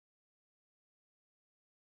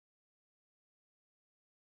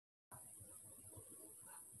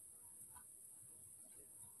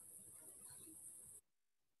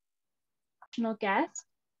international guest.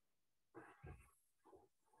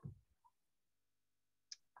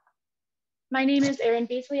 My name is Erin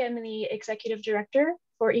Beasley. I'm the Executive Director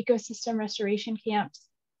for Ecosystem Restoration Camps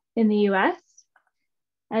in the US.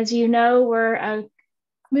 As you know, we're a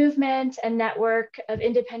movement and network of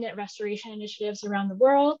independent restoration initiatives around the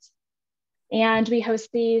world. And we host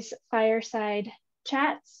these fireside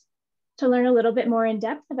chats to learn a little bit more in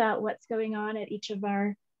depth about what's going on at each of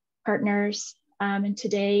our partners. And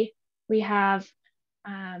today we have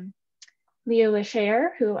Leo Lachère,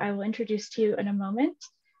 who I will introduce to you in a moment,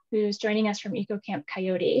 who's joining us from EcoCamp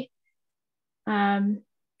Coyote.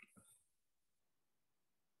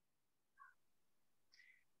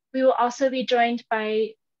 We will also be joined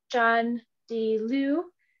by John D. Liu,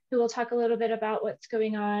 who will talk a little bit about what's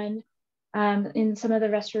going on in some of the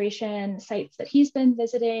restoration sites that he's been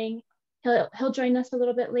visiting. He'll join us a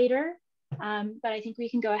little bit later, but I think we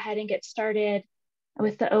can go ahead and get started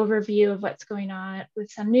with the overview of what's going on, with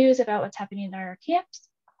some news about what's happening in our camps,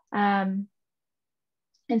 and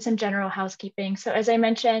some general housekeeping. So as I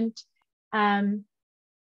mentioned,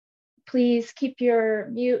 please keep your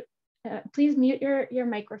mute, please mute your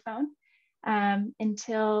microphone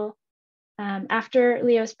until after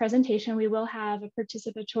Leo's presentation. We will have a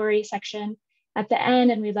participatory section at the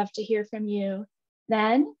end, and we'd love to hear from you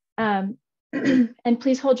then. And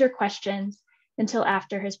please hold your questions until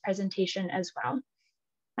after his presentation as well.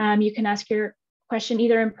 You can ask your question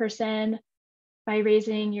either in person by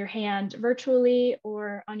raising your hand virtually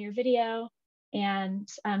or on your video. And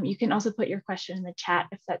you can also put your question in the chat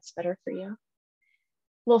if that's better for you.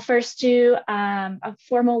 We'll first do a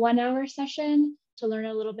formal 1-hour session to learn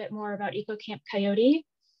a little bit more about EcoCamp Coyote.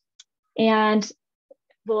 And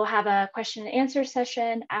we'll have a question and answer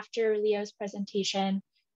session after Leo's presentation.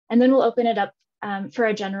 And then we'll open it up for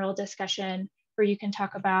a general discussion where you can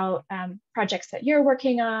talk about projects that you're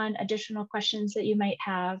working on, additional questions that you might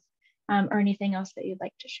have, or anything else that you'd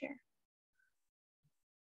like to share.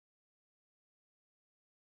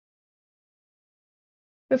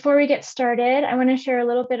 Before we get started, I want to share a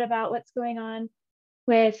little bit about what's going on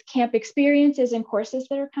with camp experiences and courses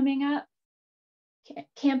that are coming up.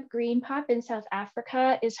 Camp Green Pop in South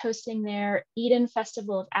Africa is hosting their Eden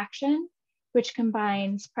Festival of Action, which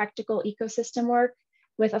combines practical ecosystem work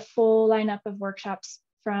with a full lineup of workshops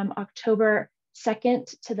from October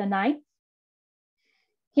 2nd to the 9th.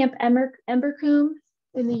 Camp Embercombe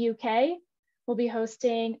in the UK will be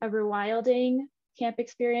hosting a rewilding camp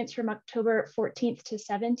experience from October 14th to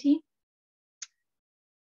 17th.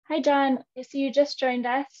 Hi, John. I see you just joined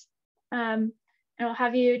us. And I'll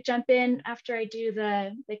have you jump in after I do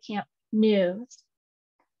the camp news.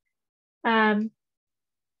 Camp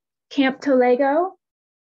Tolego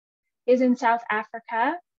is in South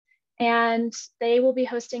Africa, and they will be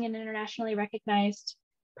hosting an internationally recognized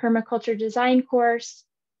permaculture design course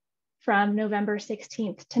from November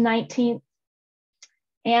 16th to 19th.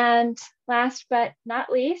 And last but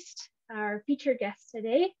not least, our featured guest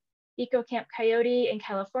today, EcoCamp Coyote in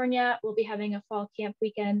California, will be having a fall camp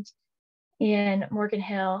weekend in Morgan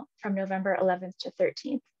Hill from November 11th to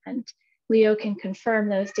 13th. And Leo can confirm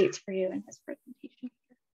those dates for you in his presentation.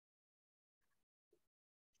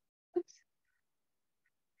 Oops.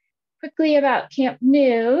 Quickly about camp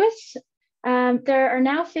news. There are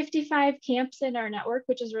now 55 camps in our network,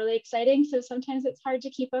 which is really exciting. So sometimes it's hard to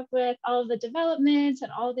keep up with all of the developments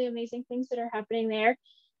and all the amazing things that are happening there.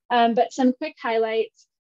 But some quick highlights.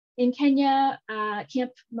 In Kenya,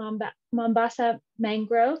 Camp Mombasa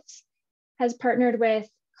Mangroves has partnered with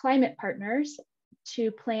Climate Partners to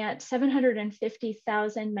plant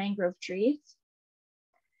 750,000 mangrove trees.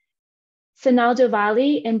 Sinaldo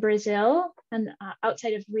Valley in Brazil, and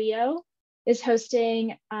outside of Rio, is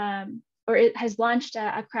hosting, or it has launched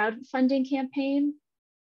a crowdfunding campaign.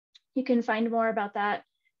 You can find more about that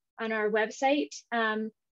on our website.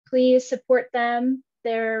 Please support them.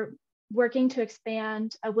 They're working to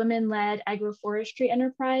expand a women-led agroforestry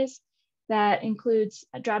enterprise that includes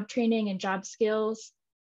job training and job skills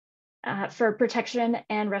for protection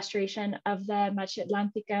and restoration of the Mata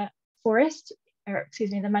Atlântica forest, or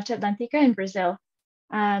excuse me, the Mata Atlântica in Brazil.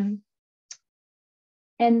 And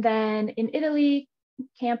then in Italy,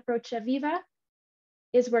 Camp Rocha Viva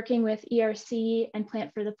is working with ERC and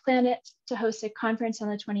Plant for the Planet to host a conference on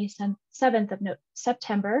the 27th of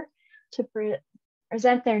September to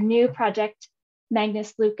present their new project,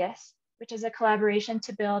 Magnus Lucas, which is a collaboration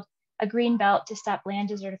to build a green belt to stop land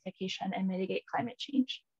desertification and mitigate climate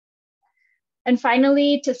change. And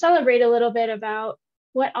finally, to celebrate a little bit about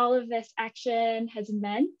what all of this action has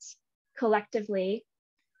meant collectively,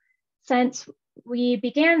 since we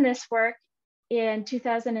began this work in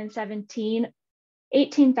 2017,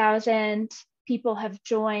 18,000 people have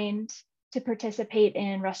joined to participate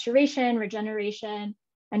in restoration, regeneration,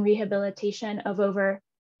 and rehabilitation of over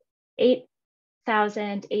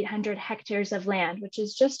 8,800 hectares of land, which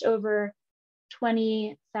is just over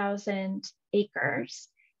 20,000 acres.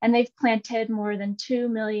 And they've planted more than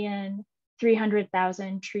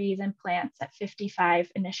 2,300,000 trees and plants at 55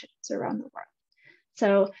 initiatives around the world.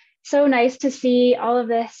 So nice to see all of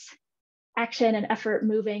this action and effort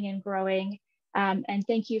moving and growing. And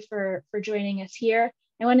thank you for joining us here.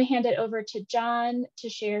 I want to hand it over to John to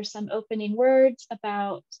share some opening words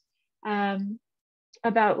about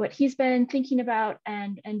what he's been thinking about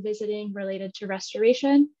and visiting related to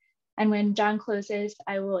restoration. And when John closes,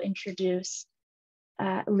 I will introduce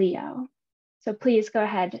Leo. So please go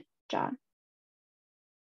ahead, John.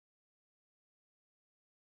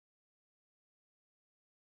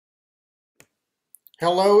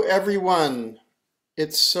 Hello, everyone.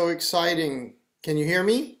 It's so exciting. Can you hear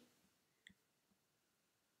me?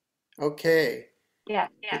 Okay. Yeah.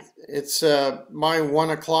 It's my 1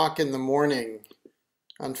 o'clock in the morning,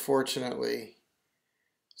 unfortunately.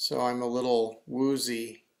 So I'm a little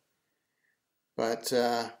woozy, but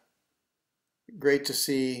great to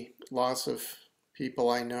see lots of people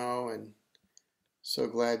I know, and so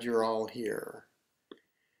glad you're all here.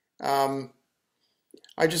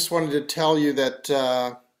 I just wanted to tell you that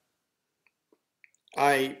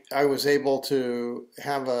I was able to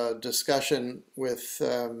have a discussion with,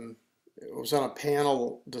 it was on a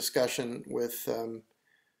panel discussion with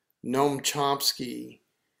Noam Chomsky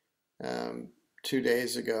 2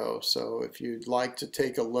 days ago. So if you'd like to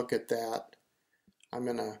take a look at that, I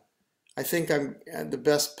think I'm the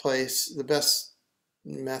best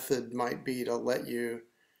method might be to let you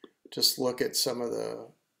just look at some of the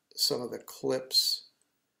clips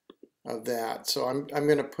of that. So I'm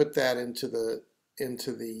going to put that into the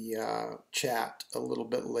chat a little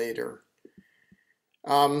bit later.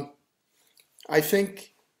 I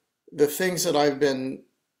think the things that I've been,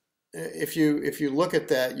 if you look at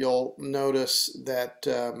that, you'll notice that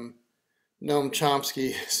Noam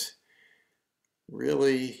Chomsky is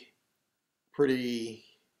really pretty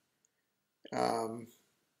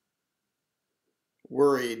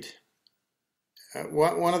worried.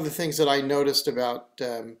 One of the things that I noticed about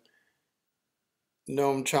Noam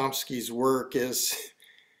Chomsky's work is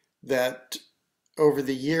that over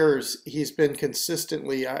the years he's been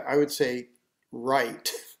consistently, I would say, right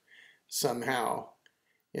somehow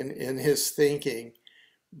in his thinking,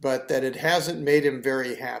 but that it hasn't made him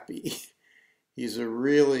very happy. He's a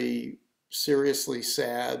really seriously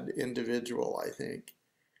sad individual, I think.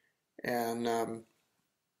 And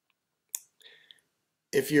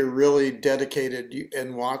if you're really dedicated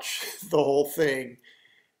and watch the whole thing,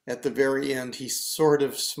 at the very end, he sort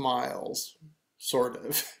of smiles, sort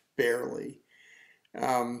of, barely.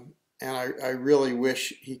 And I really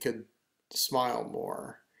wish he could smile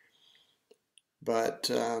more. But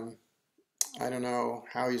I don't know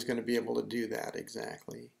how he's going to be able to do that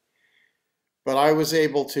exactly. But I was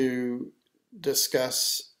able to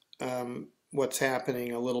discuss what's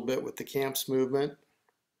happening a little bit with the camps movement.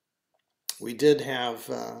 We did have,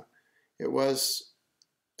 it was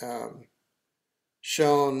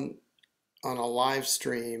shown on a live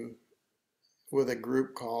stream with a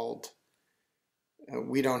group called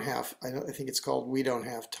We Don't Have, I think it's called We Don't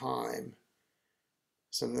Have Time.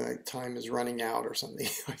 Something like time is running out or something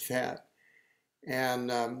like that.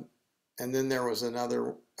 And then there was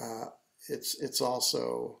another, it's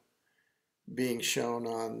also being shown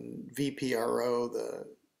on VPRO, the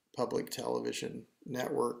public television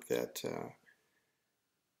network that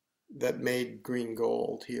made green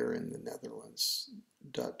gold here in the Netherlands,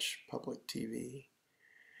 Dutch public TV.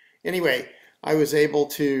 Anyway, I was able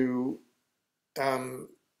to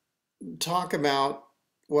talk about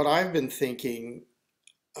what I've been thinking,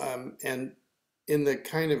 and in the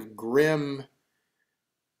kind of grim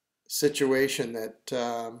situation that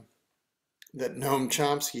Noam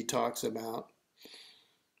Chomsky talks about.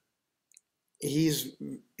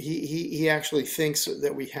 He actually thinks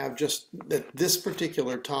that we have just that this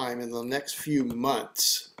particular time in the next few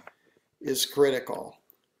months is critical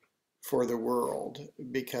for the world,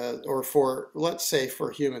 because, or for, let's say,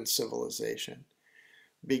 for human civilization,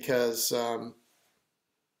 because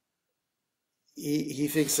he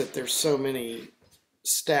thinks that there's so many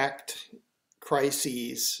stacked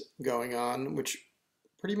crises going on, which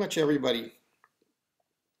pretty much everybody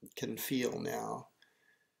can feel now.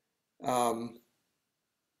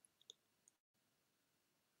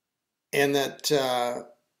 And that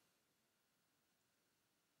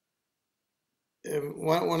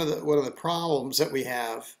one of the problems that we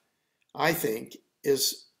have, I think,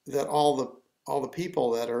 is that all all the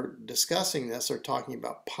people that are discussing this are talking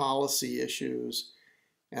about policy issues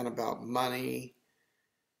and about money.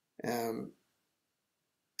 And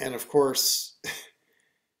of course,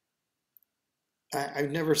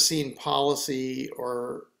 I've never seen policy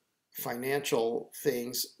or financial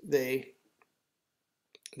things. They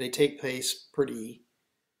take place pretty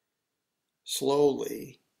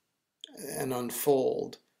slowly and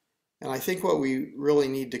unfold. And I think what we really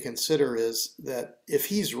need to consider is that if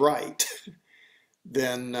he's right,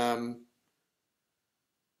 then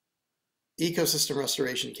ecosystem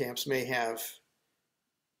restoration camps may have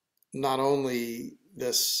not only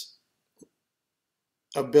this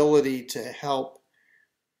ability to help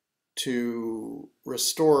to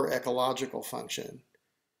restore ecological function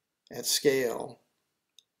at scale,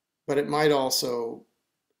 but it might also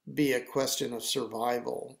be a question of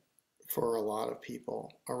survival for a lot of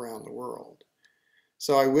people around the world.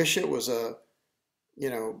 So I wish it was a, you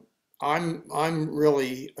know, I'm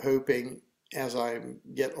really hoping as I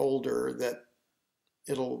get older that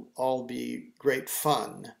it'll all be great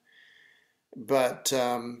fun. But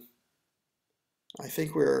I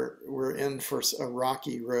think we're in for a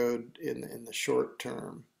rocky road in the short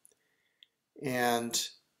term. And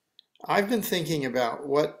I've been thinking about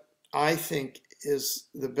what I think is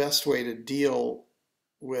the best way to deal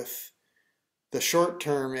with the short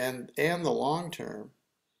term and the long term.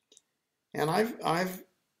 And I've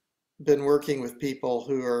been working with people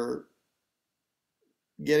who are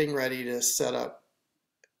getting ready to set up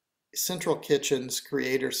central kitchens,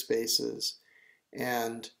 creator spaces,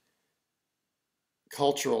 and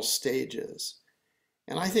cultural stages.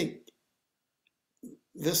 And I think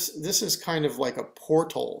this is kind of like a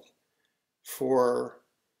portal for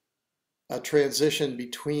a transition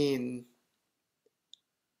between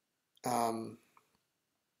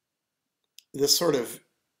this sort of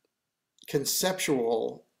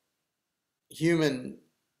conceptual human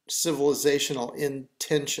civilizational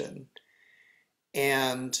intention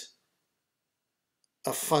and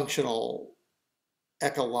a functional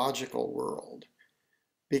ecological world.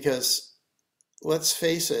 Because let's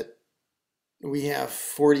face it, we have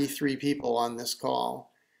 43 people on this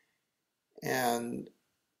call, and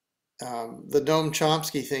the Noam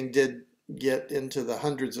Chomsky thing did get into the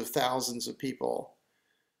hundreds of thousands of people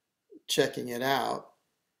checking it out,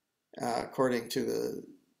 according to the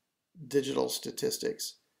digital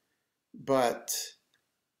statistics. But,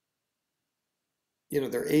 you know,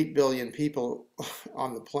 there are 8 billion people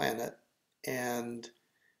on the planet, and,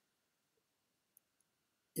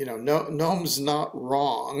 you know, Noam's not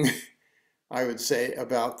wrong, I would say,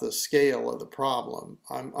 about the scale of the problem.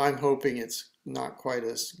 I'm hoping it's not quite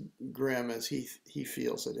as grim as he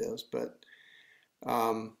feels it is, but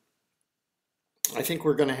I think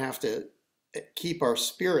we're going to have to keep our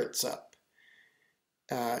spirits up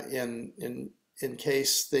in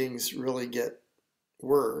case things really get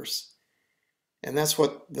worse. And that's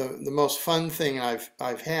what the most fun thing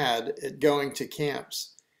I've had at going to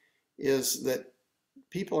camps is that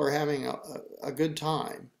people are having a good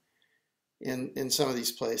time in some of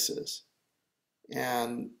these places.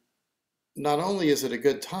 And not only is it a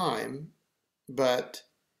good time, but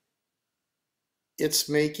it's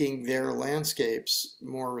making their landscapes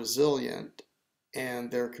more resilient and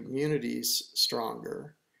their communities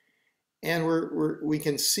stronger. And we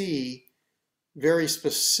can see very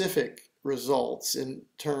specific results in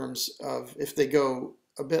terms of if they go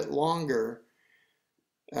a bit longer.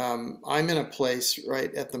 I'm in a place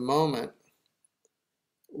right at the moment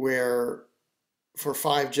where for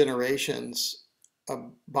 5 generations, a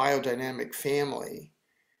biodynamic family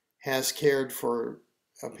has cared for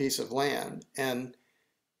a piece of land, and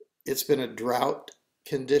it's been a drought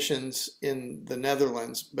conditions in the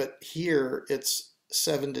Netherlands, but here it's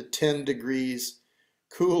 7 to 10 degrees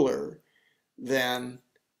cooler than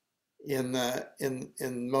in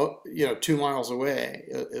 2 miles away.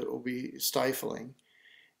 It will be stifling,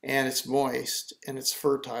 and it's moist, and it's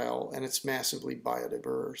fertile, and it's massively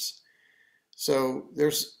biodiverse. So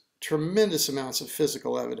there's tremendous amounts of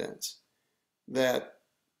physical evidence that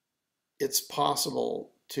it's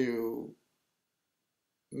possible to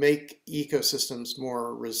make ecosystems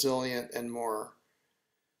more resilient and more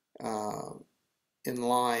in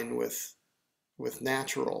line with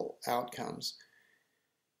natural outcomes.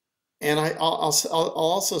 And I'll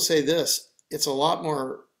also say this: it's a lot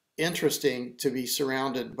more interesting to be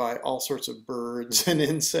surrounded by all sorts of birds and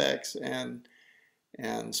insects and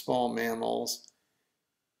small mammals.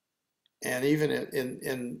 And even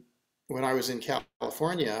in when I was in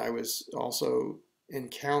California, I was also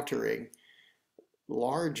encountering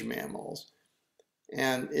large mammals,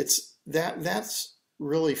 and that's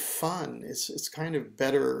really fun. It's kind of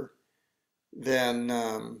better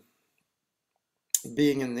than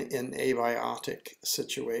being in abiotic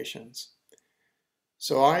situations.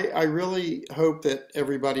 So I really hope that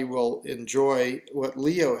everybody will enjoy what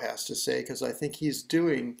Leo has to say, because I think he's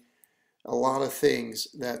doing a lot of things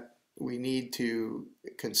that we need to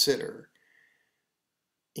consider.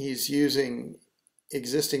 He's using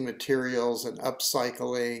existing materials and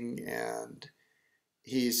upcycling, and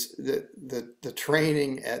he's the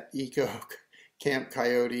training at EcoCamp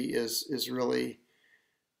Coyote is really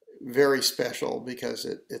very special, because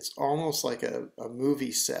it's almost like a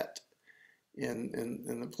movie set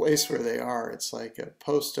in the place where they are. It's like a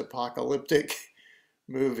post-apocalyptic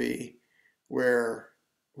movie where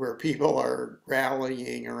people are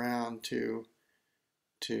rallying around to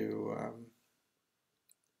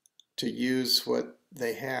use what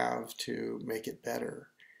they have to make it better.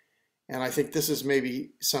 And I think this is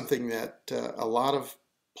maybe something that a lot of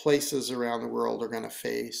places around the world are going to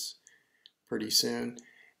face pretty soon.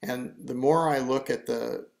 And the more I look at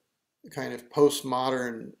the kind of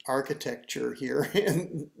postmodern architecture here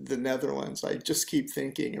in the Netherlands, I just keep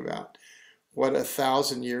thinking about what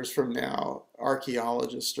 1,000 years from now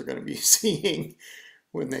archaeologists are going to be seeing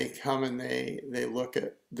when they come and they look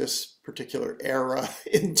at this particular era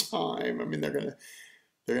in time. I mean, they're going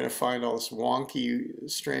to find all this wonky,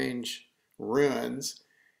 strange ruins,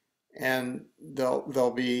 and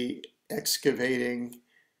they'll be excavating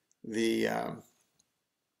the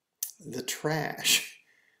trash.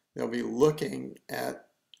 They'll be looking at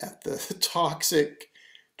the toxic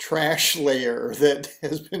trash layer that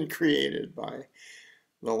has been created by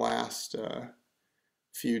the last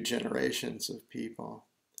few generations of people.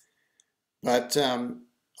 But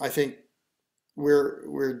I think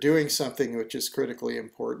we're doing something which is critically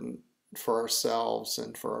important for ourselves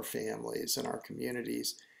and for our families and our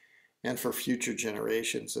communities and for future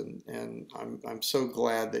generations. And I'm so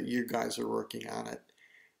glad that you guys are working on it.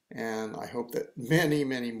 And I hope that many,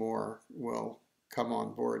 many more will come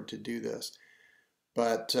on board to do this.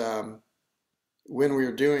 But when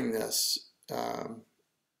we're doing this,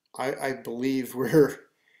 I believe we're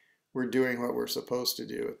doing what we're supposed to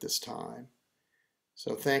do at this time.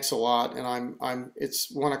 So thanks a lot. And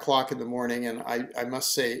it's 1 o'clock in the morning, and I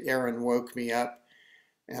must say Aaron woke me up,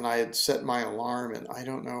 and I had set my alarm, and I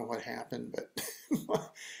don't know what happened,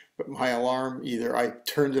 but my alarm, either I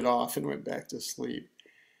turned it off and went back to sleep.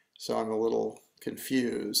 So I'm a little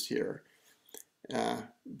confused here.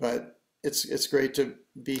 But it's great to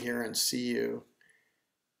be here and see you,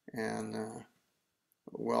 and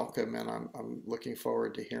welcome. And I'm looking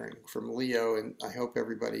forward to hearing from Leo, and I hope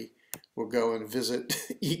everybody will go and visit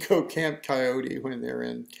EcoCamp Coyote when they're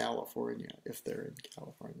in California, if they're in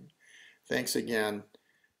California. Thanks again.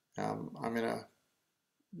 I'm going to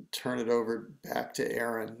turn it over back to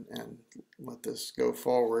Aaron and let this go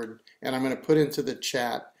forward. And I'm going to put into the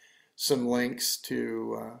chat some links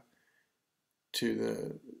to the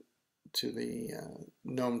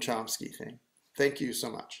Noam Chomsky thing. Thank you so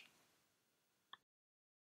much.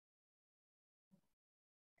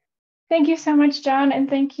 Thank you so much, John, and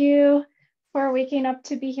thank you for waking up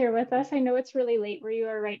to be here with us. I know it's really late where you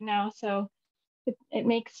are right now, so it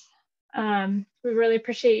makes, we really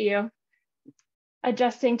appreciate you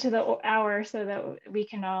adjusting to the hour so that we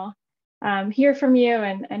can all hear from you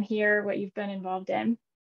and hear what you've been involved in.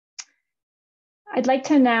 I'd like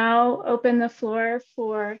to now open the floor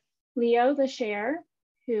for Leo the Chair,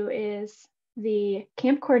 who is the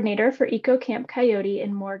camp coordinator for EcoCamp Coyote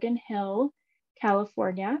in Morgan Hill,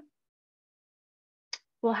 California.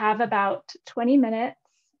 We'll have about 20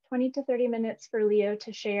 to 30 minutes for Leo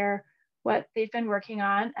to share what they've been working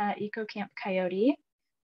on at EcoCamp Coyote.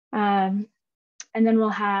 And then we'll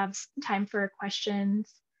have time for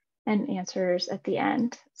questions and answers at the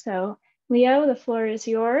end. So Leo, the floor is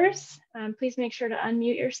yours. Please make sure to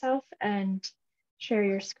unmute yourself and share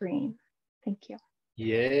your screen. Thank you.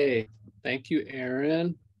 Yay. Thank you,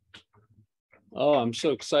 Erin. Oh, I'm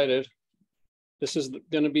so excited. This is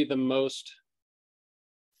going to be the most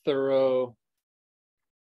thorough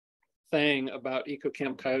thing about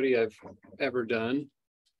EcoCamp Coyote I've ever done.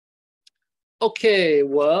 Okay,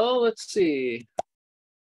 well, let's see.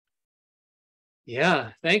 Yeah,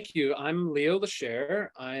 thank you. I'm Leo the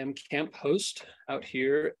Chair. I am camp host out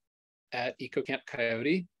here at EcoCamp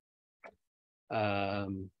Coyote.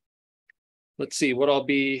 Let's see, what I'll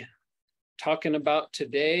be talking about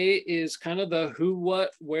today is kind of the who, what,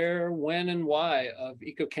 where, when, and why of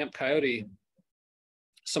EcoCamp Coyote.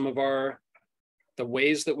 Some of the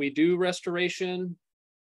ways that we do restoration,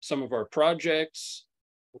 some of our projects.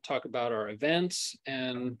 We'll talk about our events,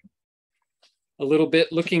 and a little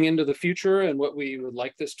bit looking into the future and what we would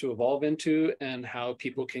like this to evolve into and how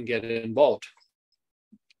people can get involved.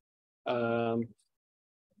 I'm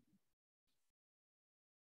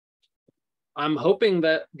hoping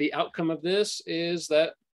that the outcome of this is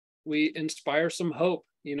that we inspire some hope.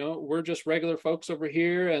 You know, we're just regular folks over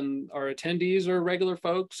here, and our attendees are regular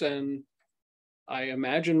folks, and I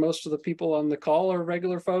imagine most of the people on the call are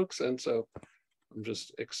regular folks, and so I'm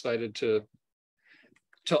just excited to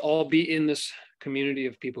all be in this community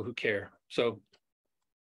of people who care. So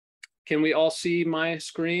can we all see my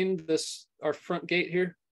screen, our front gate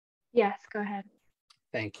here? Yes, go ahead.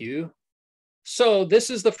 Thank you. So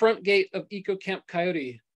this is the front gate of EcoCamp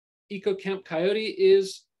Coyote. EcoCamp Coyote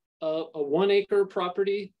is a 1 acre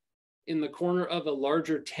property in the corner of a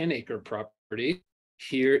larger 10 acre property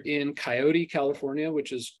here in Coyote, California,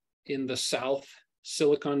 which is in the South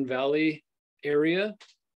Silicon Valley area.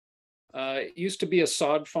 It used to be a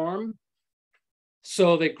sod farm.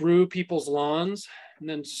 So they grew people's lawns and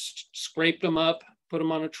then scraped them up, put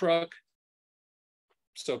them on a truck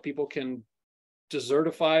so people can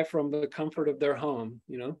desertify from the comfort of their home,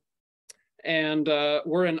 you know. And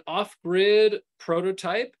we're an off-grid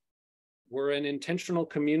prototype. We're an intentional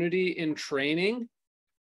community in training.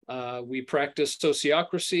 We practice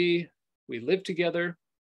sociocracy. We live together.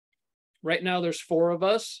 Right now, there's 4 of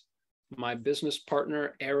us. My business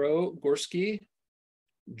partner, Arrow Gorski,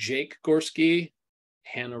 Jake Gorski,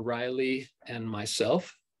 Hannah Riley, and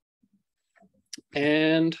myself.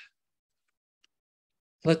 And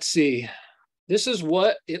let's see. This is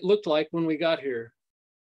what it looked like when we got here.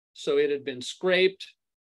 So it had been scraped,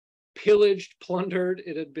 pillaged, plundered.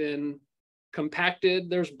 It had been compacted.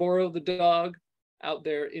 There's Boro the dog out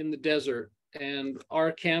there in the desert. And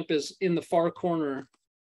our camp is in the far corner,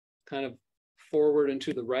 kind of forward and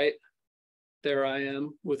to the right. There I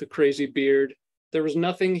am with a crazy beard. There was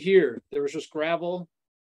nothing here. There was just gravel,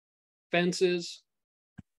 fences.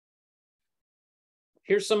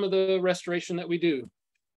 Here's some of the restoration that we do.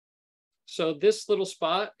 So this little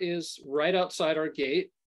spot is right outside our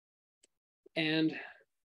gate. And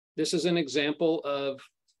this is an example of,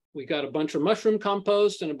 we got a bunch of mushroom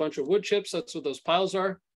compost and a bunch of wood chips. That's what those piles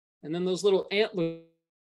are. And then those little antler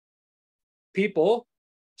people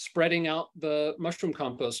spreading out the mushroom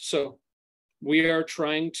compost. So we are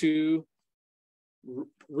trying to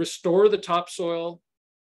restore the topsoil,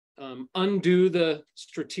 undo the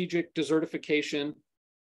strategic desertification,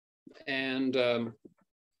 and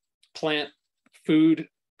plant food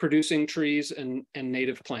producing trees and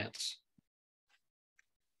native plants.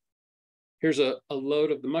 Here's a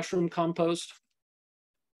load of the mushroom compost.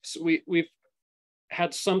 So we've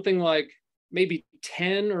had something like maybe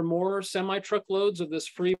 10 or more semi-truckloads of this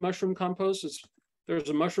free mushroom compost. There's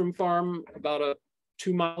a mushroom farm about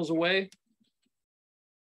 2 miles away.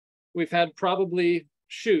 We've had probably,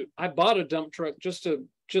 I bought a dump truck just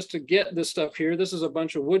to get this stuff here. This is a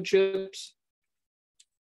bunch of wood chips.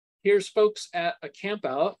 Here's folks at a camp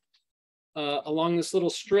out along this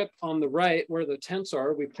little strip on the right where the tents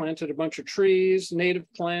are. We planted a bunch of trees, native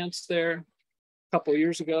plants there a couple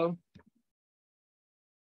years ago.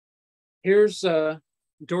 Here's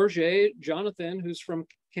Dorje Jonathan, who's from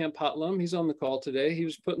Camp Hotlum. He's on the call today. He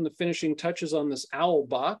was putting the finishing touches on this owl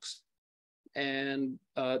box, and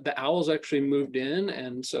the owls actually moved in.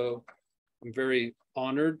 And so I'm very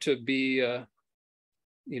honored to be, what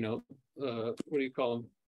do you call them?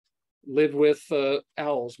 Live with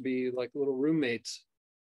owls, be like little roommates.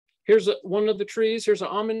 Here's one of the trees. Here's an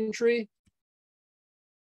almond tree.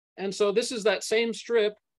 And so this is that same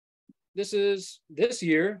strip. This is this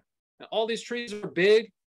year. All these trees are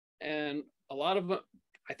big, and a lot of them,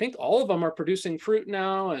 I think all of them are producing fruit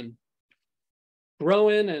now and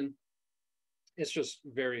growing, and it's just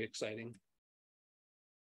very exciting.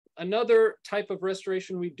 Another type of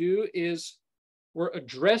restoration we do is we're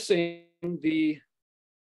addressing the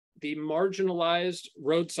marginalized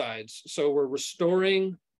roadsides. So we're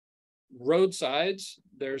restoring roadsides.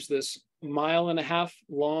 There's this 1.5 mile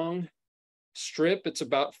long strip. It's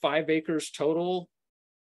about 5 acres total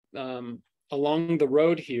along the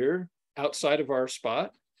road here outside of our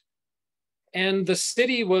spot. And the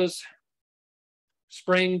city was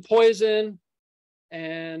spraying poison.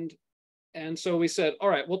 And so we said, all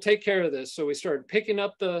right, we'll take care of this. So we started picking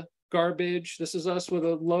up the garbage. This is us with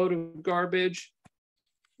a load of garbage.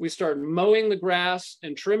 We started mowing the grass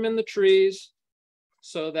and trimming the trees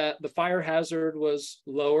so that the fire hazard was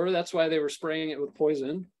lower. That's why they were spraying it with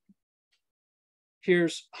poison.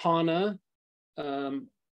 Here's Hannah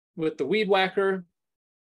with the weed whacker.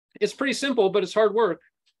 It's pretty simple, but it's hard work.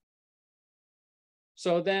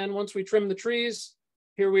 So then once we trim the trees,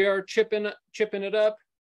 here we are chipping it up.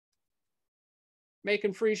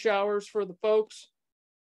 making free showers for the folks.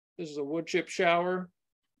 This is a wood chip shower.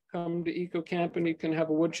 Come to EcoCamp and you can have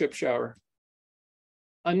a wood chip shower.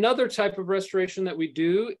 Another type of restoration that we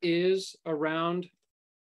do is around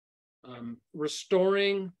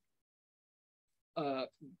restoring fire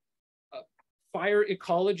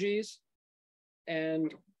ecologies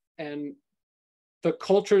and the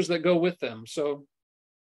cultures that go with them. So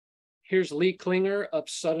here's Lee Klinger of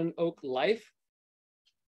Sudden Oak Life.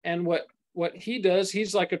 And what he does,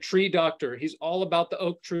 he's like a tree doctor. He's all about the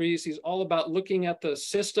oak trees. He's all about looking at the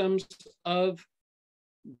systems of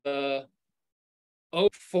the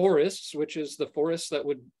oak forests, which is the forests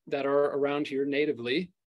that are around here natively.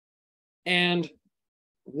 And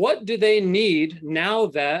what do they need now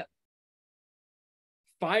that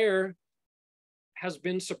fire has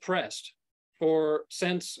been suppressed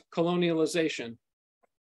since colonialization?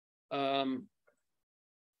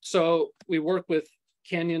 So we work with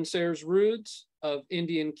Canyon Sayers Roods of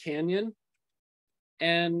Indian Canyon,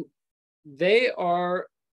 and they are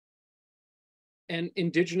an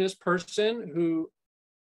indigenous person who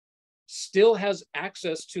still has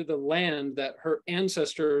access to the land that her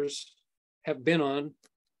ancestors have been on,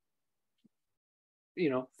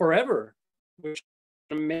 forever, which is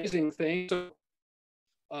an amazing thing. So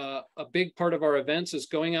a big part of our events is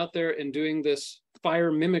going out there and doing this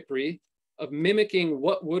fire mimicry of mimicking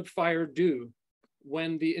what would fire do.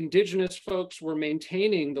 When the indigenous folks were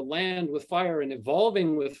maintaining the land with fire and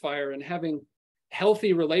evolving with fire and having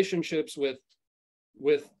healthy relationships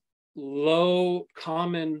with low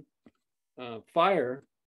common fire,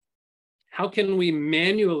 how can we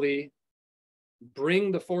manually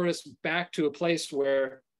bring the forest back to a place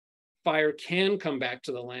where fire can come back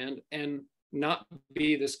to the land and not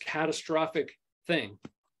be this catastrophic thing?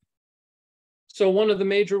 So one of the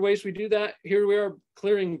major ways we do that, here we are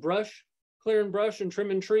clearing brush. Clearing brush and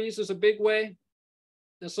trimming trees is a big way.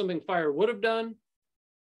 That's something fire would have done.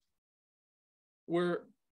 We're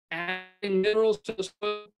adding minerals to the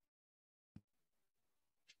soil.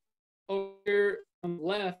 Over here on the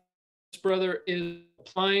left, this brother is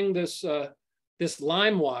applying this this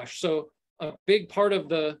lime wash. So a big part of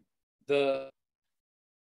the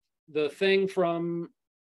thing from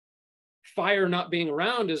fire not being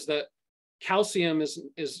around is that calcium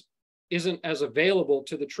isn't as available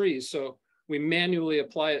to the trees. So we manually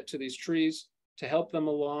apply it to these trees to help them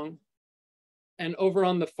along. And over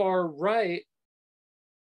on the far right,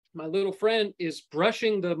 my little friend is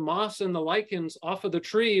brushing the moss and the lichens off of the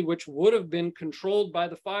tree, which would have been controlled by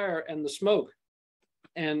the fire and the smoke,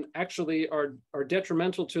 and actually are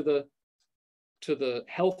detrimental to the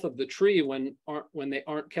health of the tree when they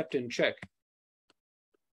aren't kept in check.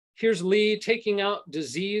 Here's Lee taking out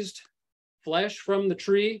diseased flesh from the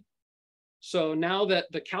tree. So now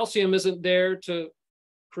that the calcium isn't there to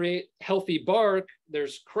create healthy bark,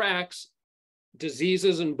 there's cracks,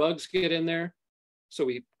 diseases and bugs get in there. So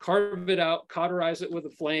we carve it out, cauterize it with a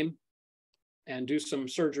flame, and do some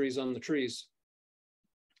surgeries on the trees.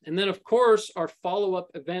 And then of course, our follow-up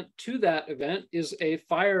event to that event is a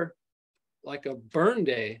fire, like a burn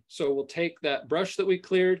day. So we'll take that brush that we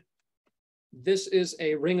cleared. This is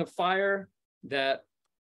a ring of fire that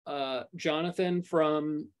Jonathan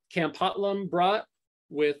from Camp Hotlum brought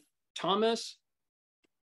with Thomas,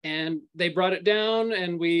 and they brought it down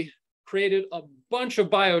and we created a bunch of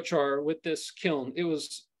biochar with this kiln. It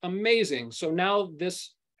was amazing. So now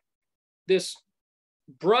this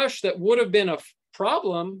brush that would have been a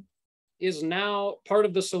problem is now part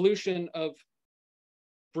of the solution of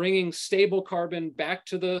bringing stable carbon back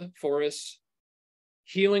to the forests,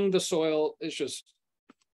 healing the soil. Is just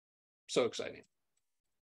so exciting.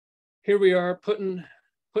 Here we are putting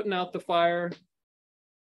out the fire.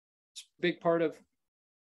 It's a big part of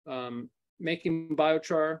making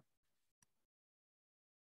biochar,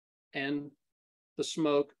 and the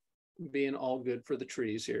smoke being all good for the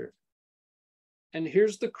trees here. And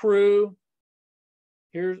here's the crew.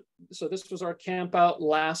 So this was our camp out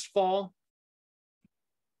last fall.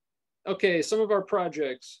 Okay, some of our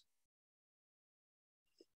projects.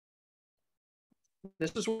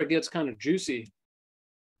 This is where it gets kind of juicy.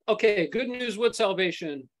 Okay, good news, Wood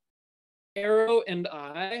Salvation. Arrow and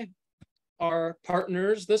I are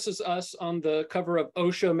partners. This is us on the cover of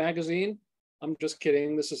OSHA magazine. I'm just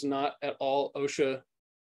kidding. This is not at all OSHA.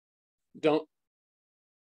 Don't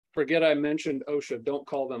forget I mentioned OSHA. Don't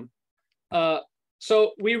call them.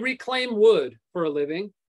 So we reclaim wood for a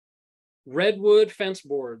living. Redwood fence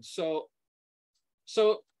boards. So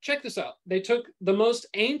check this out. They took the most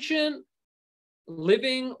ancient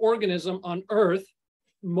living organism on Earth,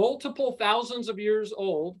 multiple thousands of years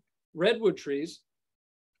old, redwood trees,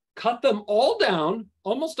 cut them all down,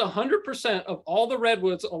 almost 100% of all the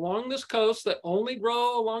redwoods along this coast that only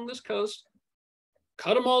grow along this coast,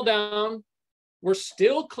 cut them all down. We're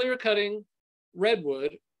still clear cutting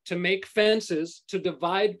redwood to make fences to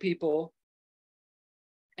divide people.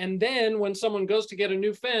 And then when someone goes to get a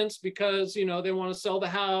new fence because, you know, they want to sell the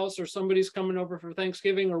house or somebody's coming over for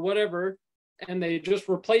Thanksgiving or whatever, and they just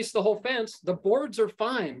replace the whole fence, the boards are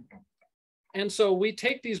fine. And so we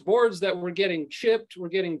take these boards that were getting chipped, we're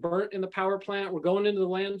getting burnt in the power plant, we're going into the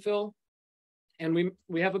landfill, and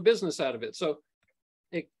we have a business out of it. So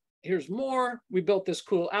here's more. We built this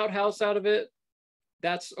cool outhouse out of it.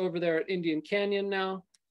 That's over there at Indian Canyon now.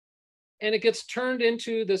 And it gets turned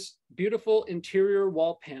into this beautiful interior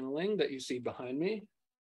wall paneling that you see behind me.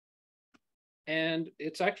 And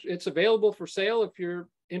it's available for sale if you're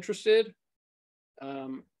interested.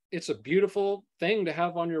 It's a beautiful thing to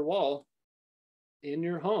have on your wall in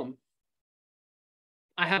your home.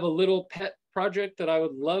 I have a little pet project that I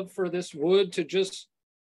would love for this wood to just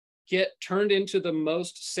get turned into the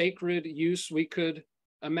most sacred use we could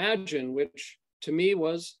imagine, which to me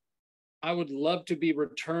was, I would love to be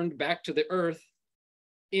returned back to the earth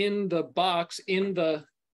in the box, in the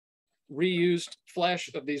reused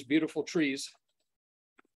flesh of these beautiful trees.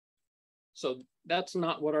 So that's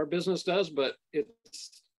not what our business does, but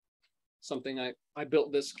it's something I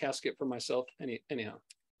built this casket for myself anyhow.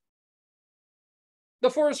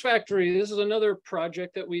 The Forest Factory, this is another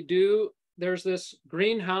project that we do. There's this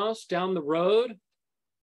greenhouse down the road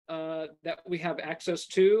that we have access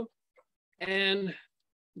to. And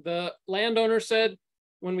the landowner said,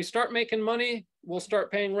 when we start making money, we'll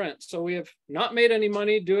start paying rent. So we have not made any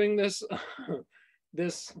money doing this,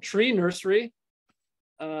 this tree nursery.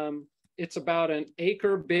 It's about an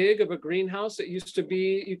acre big of a greenhouse. It used to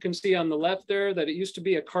be, you can see on the left there that it used to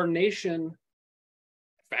be a carnation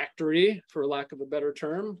factory, for lack of a better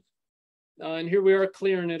term. And here we are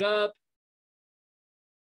clearing it up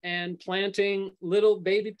and planting little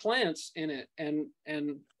baby plants in it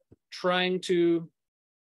and trying to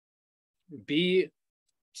be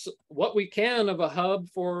what we can of a hub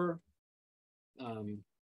for,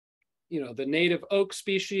 you know, the native oak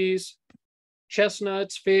species,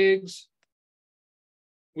 chestnuts, figs.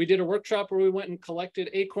 We did a workshop where we went and collected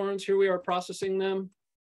acorns. Here we are processing them.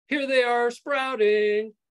 Here they are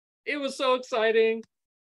sprouting. It was so exciting.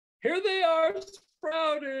 Here they are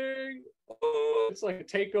sprouting. Oh, it's like a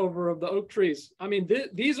takeover of the oak trees. I mean,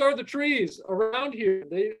 these are the trees around here.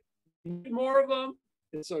 They need more of them.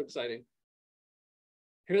 It's so exciting.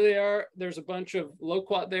 Here they are. There's a bunch of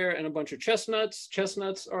loquat there and a bunch of chestnuts.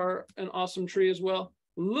 Chestnuts are an awesome tree as well.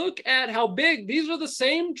 Look at how big. These are the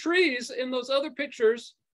same trees in those other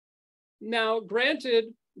pictures. Now,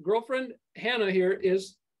 granted, girlfriend Hannah here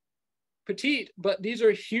is petite, but these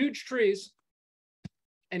are huge trees.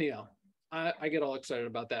 Anyhow, I get all excited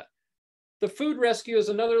about that. The food rescue is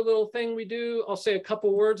another little thing we do. I'll say a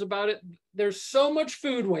couple words about it. There's so much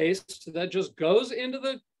food waste that just goes into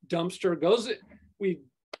the dumpster, we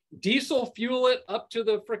diesel fuel it up to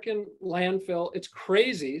the freaking landfill. It's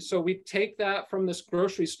crazy. So we take that from this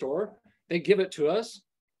grocery store. They give it to us.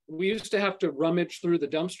 We used to have to rummage through the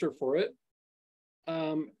dumpster for it.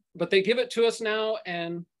 But they give it to us now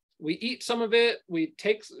and we eat some of it. We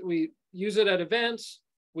use it at events.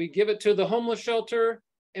 We give it to the homeless shelter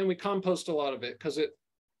and we compost a lot of it because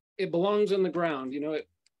it belongs in the ground. You know,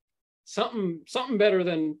 something better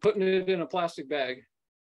than putting it in a plastic bag.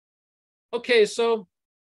 Okay, so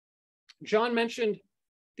John mentioned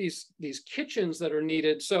these kitchens that are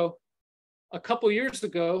needed. So a couple years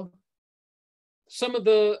ago, some of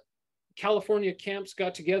the California camps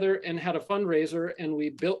got together and had a fundraiser and we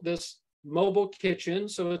built this mobile kitchen.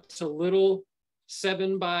 So it's a little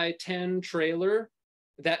 7x10 trailer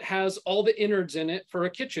that has all the innards in it for a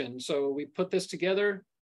kitchen. So we put this together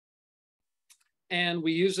and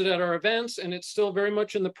we use it at our events, and it's still very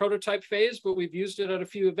much in the prototype phase, but we've used it at a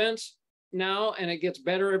few events now and it gets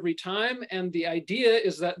better every time. And the idea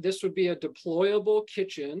is that this would be a deployable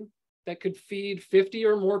kitchen that could feed 50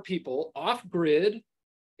 or more people off grid.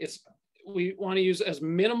 We want to use as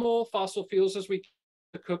minimal fossil fuels as we can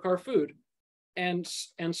to cook our food and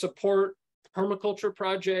support permaculture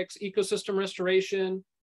projects, ecosystem restoration.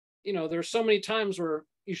 You know, there's so many times where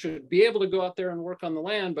you should be able to go out there and work on the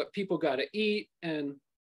land, but people got to eat and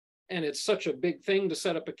it's such a big thing to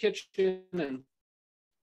set up a kitchen. And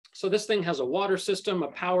so this thing has a water system, a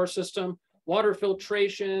power system, water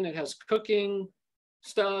filtration. It has cooking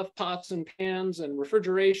stuff, pots and pans and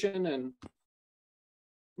refrigeration, and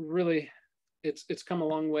really it's come a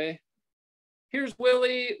long way. Here's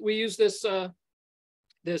Willie. We use this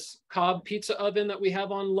this Cobb pizza oven that we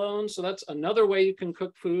have on loan. So that's another way you can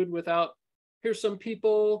cook food without, here's some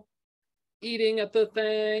people eating at the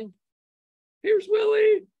thing. Here's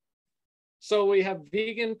Willie. So we have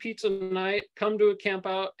vegan pizza night. Come to a camp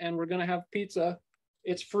out and we're gonna have pizza.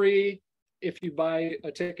 It's free if you buy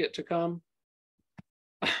a ticket to come.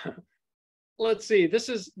 Let's see, this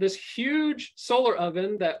is this huge solar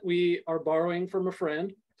oven that we are borrowing from a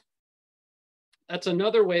friend. That's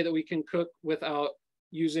another way that we can cook without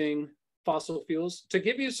using fossil fuels. To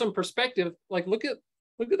give you some perspective, like look at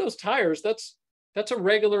those tires. That's a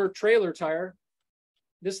regular trailer tire.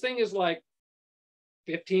 This thing is like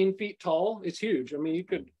 15 feet tall. It's huge. I mean, you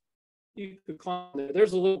could climb there.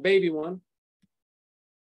 There's a little baby one.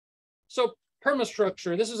 So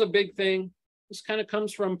permastructure, this is a big thing. This kind of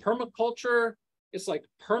comes from permaculture. It's like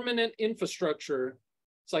permanent infrastructure.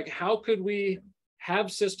 It's like, how could we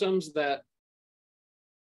have systems that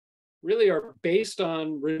really are based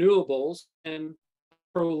on renewables and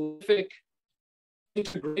prolific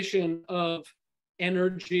integration of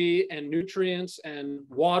energy and nutrients and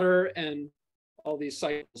water and all these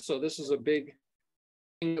cycles. So this is a big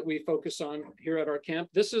thing that we focus on here at our camp.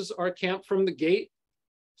 This is our camp from the gate.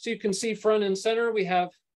 So you can see front and center, we have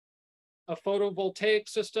a photovoltaic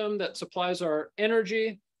system that supplies our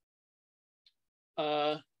energy.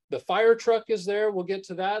 The fire truck is there. We'll get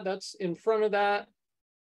to that. That's in front of that.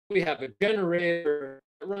 We have a generator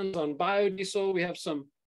that runs on biodiesel. We have some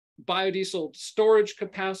biodiesel storage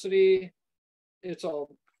capacity. It's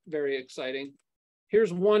all very exciting.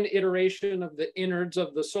 Here's one iteration of the innards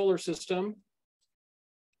of the solar system.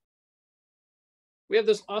 We have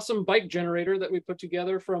this awesome bike generator that we put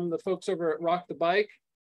together from the folks over at Rock the Bike.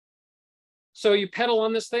 So you pedal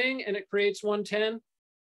on this thing and it creates 110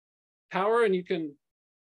 power, and you can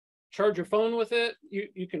charge your phone with it.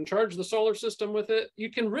 You can charge the solar system with it. You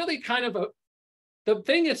can really kind of, the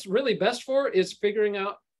thing it's really best for is figuring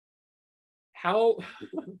out how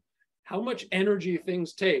much energy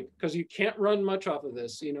things take, because you can't run much off of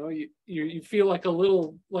this. You know, you feel like a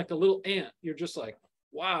little ant. You're just like,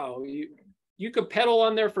 wow, you could pedal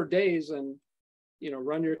on there for days and, you know,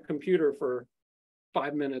 run your computer for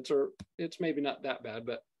 5 minutes, or it's maybe not that bad,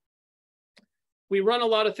 but we run a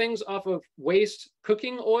lot of things off of waste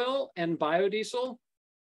cooking oil and biodiesel.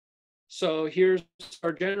 So here's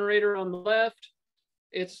our generator on the left.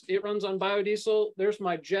 It runs on biodiesel. There's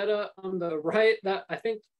my Jetta on the right. That I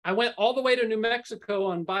think I went all the way to New Mexico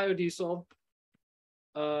on biodiesel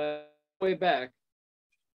way back.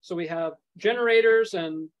 So we have generators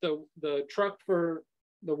and the truck for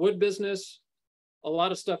the wood business. A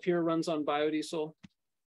lot of stuff here runs on biodiesel.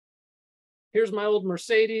 Here's my old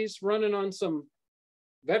Mercedes running on some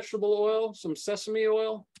vegetable oil, some sesame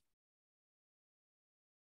oil.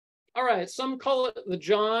 All right, some call it the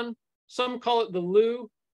John, some call it the Lou.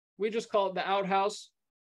 We just call it the outhouse.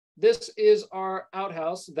 This is our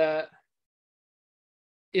outhouse that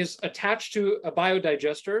is attached to a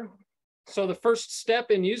biodigester. So the first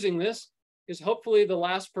step in using this is hopefully the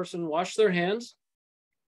last person wash their hands.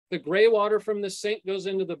 The gray water from the sink goes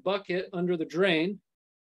into the bucket under the drain.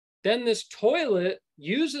 Then this toilet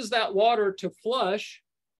uses that water to flush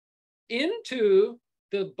into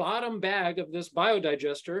the bottom bag of this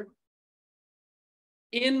biodigester,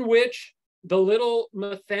 in which the little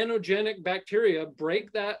methanogenic bacteria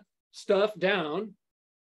break that stuff down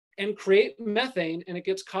and create methane, and it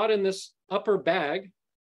gets caught in this upper bag.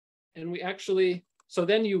 And we actually, so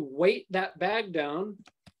then you weight that bag down.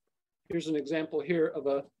 Here's an example here of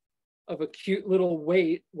a cute little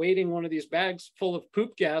weighting one of these bags full of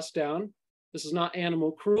poop gas down. This is not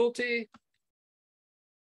animal cruelty.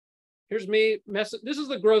 Here's me messing. This is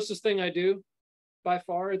the grossest thing I do by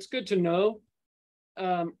far. It's good to know,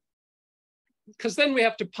 because then we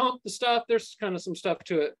have to pump the stuff. There's kind of some stuff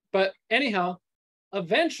to it. But anyhow,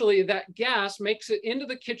 eventually that gas makes it into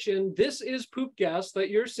the kitchen. This is poop gas that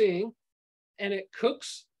you're seeing, and it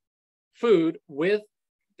cooks food with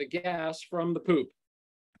the gas from the poop.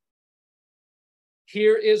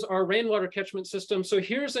 Here is our rainwater catchment system. So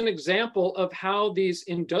here's an example of how these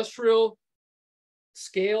industrial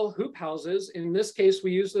scale hoop houses, in this case,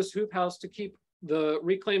 we use this hoop house to keep the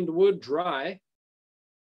reclaimed wood dry.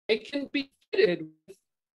 It can be fitted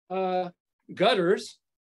with gutters,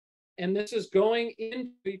 and this is going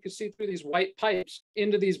into, you can see through these white pipes,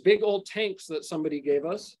 into these big old tanks that somebody gave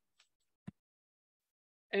us.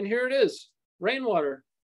 And here it is, rainwater.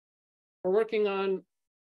 We're working on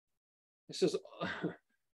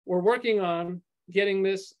we're working on getting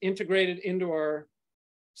this integrated into our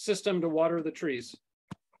system to water the trees.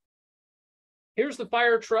 Here's the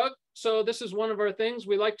fire truck. So this is one of our things.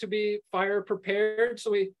 We like to be fire prepared. So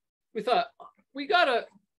we thought, we gotta,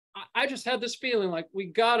 I just had this feeling like we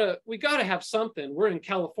gotta have something. We're in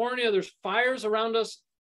California, there's fires around us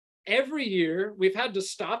every year. We've had to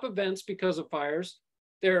stop events because of fires.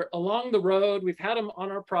 They're along the road. We've had them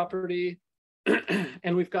on our property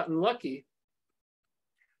and we've gotten lucky.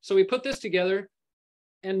 So we put this together,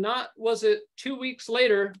 and not was it 2 weeks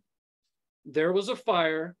later, there was a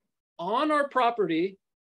fire on our property,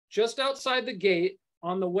 just outside the gate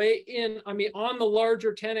on the way in, I mean, on the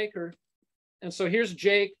larger 10 acre. And so here's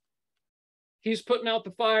Jake. He's putting out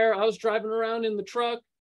the fire. I was driving around in the truck.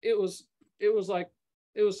 It was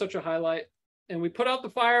such a highlight. And we put out the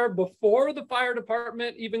fire before the fire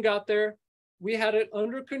department even got there. We had it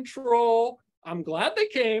under control. I'm glad they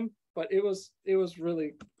came, but it was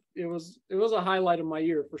a highlight of my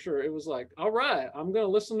year for sure. It was like, all right, I'm going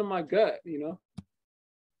to listen to my gut, you know?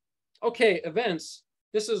 Okay, events.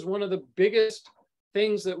 This is one of the biggest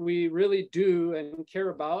things that we really do and care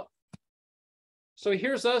about. So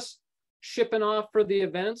here's us shipping off for the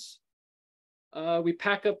events. We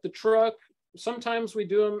pack up the truck. Sometimes we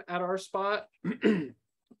do them at our spot.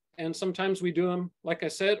 And sometimes we do them, like I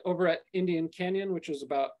said, over at Indian Canyon, which is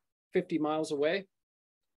about 50 miles away.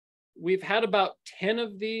 We've had about 10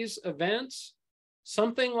 of these events,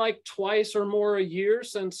 something like twice or more a year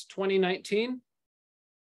since 2019.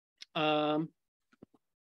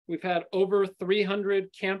 We've had over 300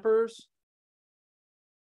 campers,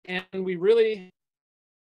 and we really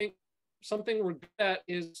think something we're good at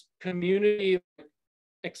is community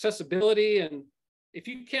accessibility. And if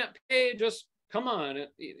you can't pay, just come on.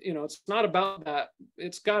 You know, it's not about that.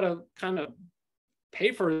 It's got to kind of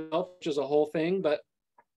pay for itself, which is a whole thing, but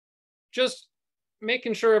just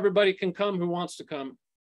making sure everybody can come who wants to come.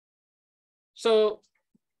 So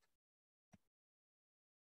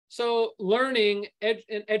learning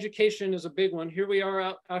and education is a big one. Here we are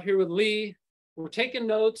out here with Lee. We're taking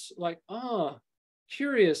notes like,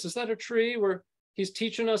 curious, is that a tree? He's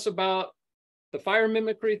teaching us about the fire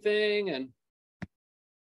mimicry thing. And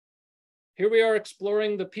here we are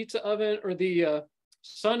exploring the pizza oven or the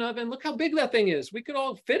sun oven. Look how big that thing is. We could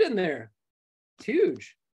all fit in there. It's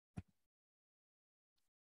huge.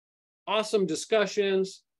 Awesome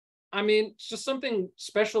discussions. I mean, it's just something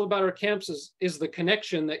special about our camps is the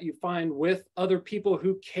connection that you find with other people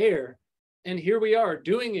who care. And here we are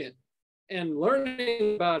doing it and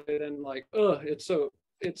learning about it, and like, it's so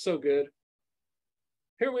good.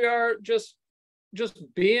 Here we are just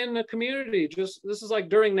being a community. This is like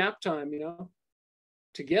during nap time, you know,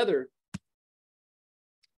 together.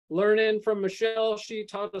 Learning from Michelle, she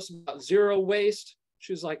taught us about zero waste.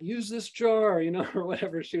 She was like, use this jar, you know, or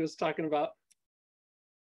whatever she was talking about.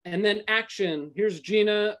 And then action. Here's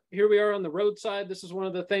Gina. Here we are on the roadside. This is one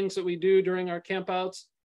of the things that we do during our campouts,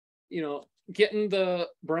 you know, getting the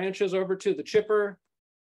branches over to the chipper.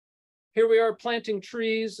 Here we are planting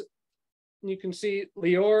trees. And you can see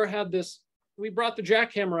Lior had this, we brought the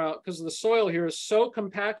jackhammer out because the soil here is so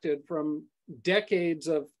compacted from decades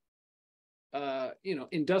of, you know,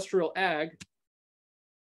 industrial ag.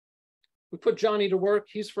 We put Johnny to work.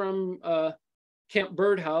 He's from Camp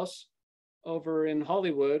Birdhouse over in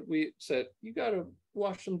Hollywood. We said, you got to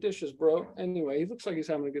wash some dishes, bro. Anyway, he looks like he's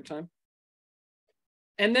having a good time.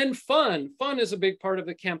 And then fun. Fun is a big part of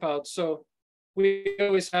the camp out. So we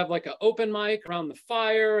always have like an open mic around the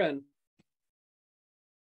fire, and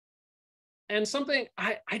something,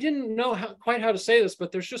 I didn't know quite how to say this,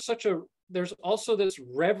 but there's just there's also this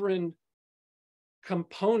reverend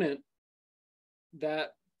component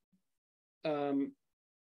that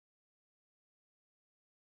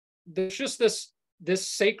there's just this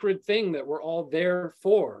sacred thing that we're all there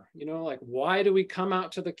for, you know, like, why do we come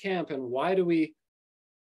out to the camp, and why do we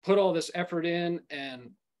put all this effort in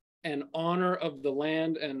and honor of the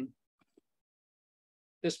land? And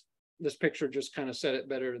this picture just kind of said it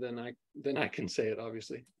better than I can say it,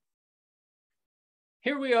 obviously.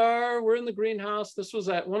 Here we are, we're in the greenhouse. This was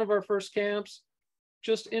at one of our first camps,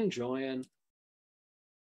 just enjoying.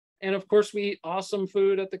 And of course, we eat awesome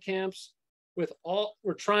food at the camps.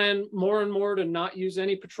 We're trying more and more to not use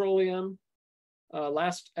any petroleum.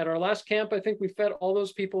 At our last camp, I think we fed all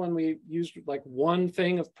those people and we used like one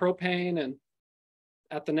thing of propane. And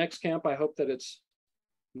at the next camp, I hope that it's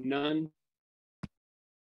none.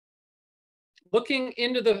 Looking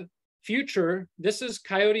into the future, this is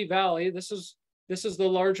Coyote Valley. This is the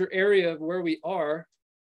larger area of where we are.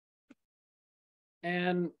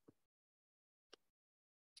 And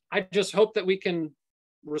I just hope that we can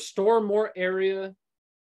restore more area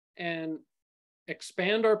and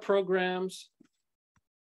expand our programs.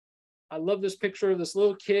 I love this picture of this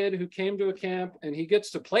little kid who came to a camp and he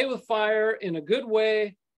gets to play with fire in a good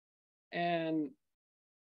way. And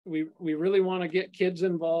we really want to get kids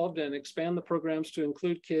involved and expand the programs to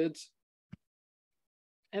include kids.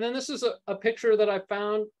 And then this is a picture that I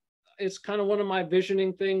found. It's kind of one of my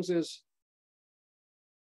visioning things is,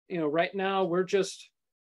 you know, right now we just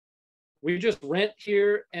rent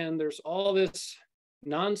here, and there's all this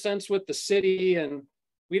nonsense with the city, and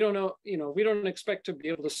we don't know, you know, we don't expect to be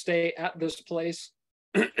able to stay at this place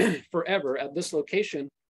forever at this location.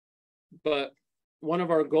 But one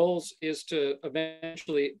of our goals is to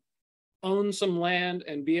eventually own some land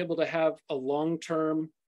and be able to have a long-term,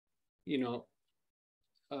 you know,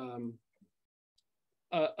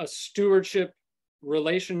 a stewardship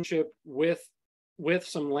relationship with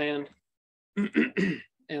some land.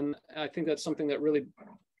 And I think that's something that really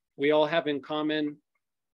we all have in common,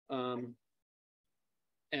 and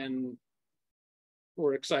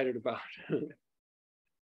we're excited about.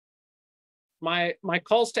 My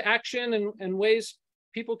calls to action and ways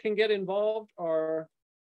people can get involved are,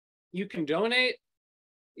 you can donate.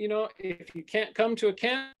 You know, if you can't come to a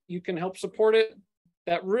camp, you can help support it.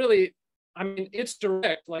 That really, I mean, it's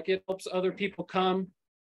direct, like it helps other people come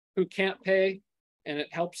who can't pay, and it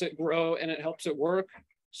helps it grow and it helps it work.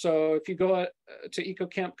 So if you go to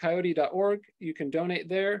ecocampcoyote.org, you can donate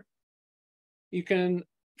there. You can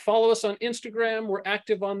follow us on Instagram. We're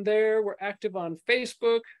active on there. We're active on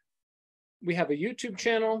Facebook. We have a YouTube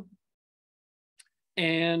channel,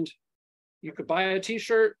 and you could buy a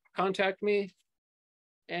t-shirt, contact me.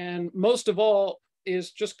 And most of all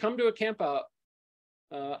is just come to a camp out.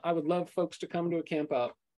 I would love folks to come to a camp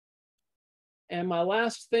out. And my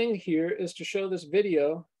last thing here is to show this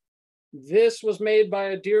video. This was made by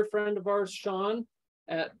a dear friend of ours, Sean,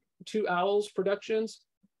 at Two Owls Productions.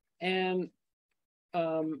 And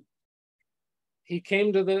he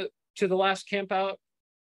came to the last camp out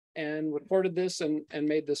and recorded this and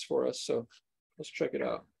made this for us. So let's check it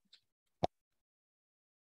out.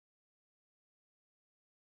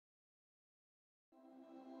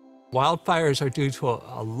 Wildfires are due to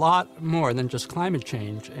a lot more than just climate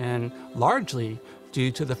change, and largely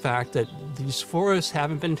due to the fact that these forests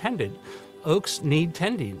haven't been tended. Oaks need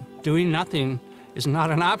tending. Doing nothing is not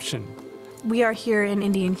an option. We are here in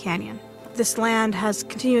Indian Canyon. This land has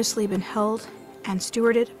continuously been held and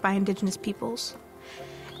stewarded by indigenous peoples,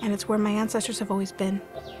 and it's where my ancestors have always been,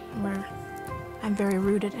 where I'm very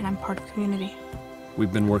rooted and I'm part of the community.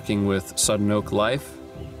 We've been working with Sudden Oak Life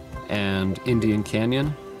and Indian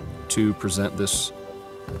Canyon to present this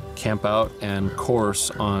camp out and course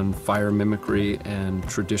on fire mimicry and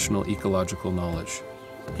traditional ecological knowledge.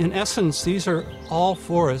 In essence, these are all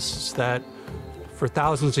forests that for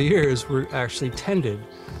thousands of years were actually tended,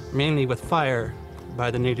 mainly with fire, by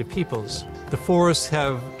the native peoples. The forests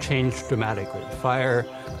have changed dramatically. Fire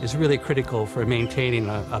is really critical for maintaining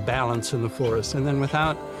a balance in the forest. And then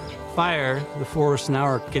without fire, the forests now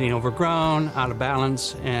are getting overgrown, out of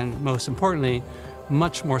balance, and most importantly,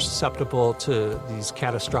 much more susceptible to these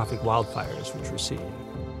catastrophic wildfires, which we're seeing.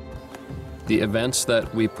 The events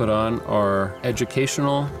that we put on are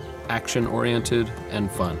educational, action-oriented, and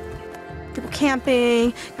fun. People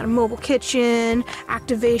camping, got a mobile kitchen,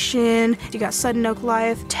 activation, you got Sudden Oak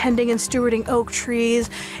Life, tending and stewarding oak trees,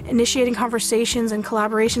 initiating conversations and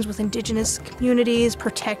collaborations with indigenous communities,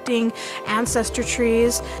 protecting ancestor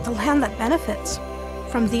trees, the land that benefits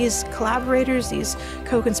from these collaborators, these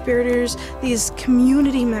co-conspirators, these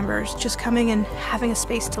community members just coming and having a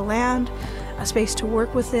space to land, a space to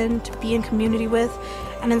work within, to be in community with,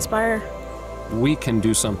 and inspire. We can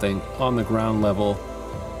do something on the ground level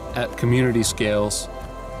at community scales,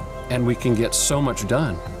 and we can get so much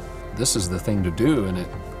done. This is the thing to do,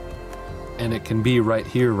 and it can be right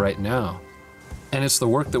here, right now. And it's the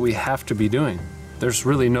work that we have to be doing. There's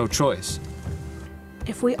really no choice.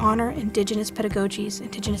 If we honor indigenous pedagogies,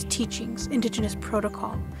 indigenous teachings, indigenous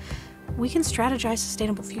protocol, we can strategize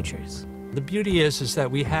sustainable futures. The beauty is that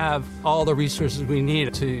we have all the resources we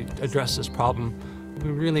need to address this problem. We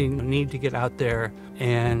really need to get out there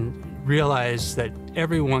and realize that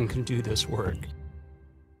everyone can do this work.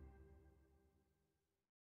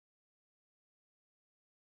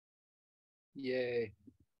 Yay.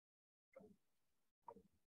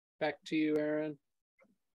 Back to you, Erin.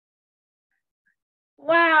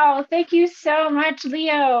 Wow, thank you so much,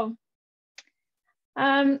 Leo.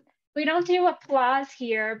 We don't do applause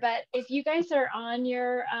here, but if you guys are on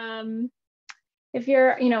your, if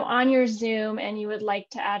you're, on your Zoom and you would like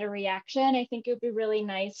to add a reaction, I think it would be really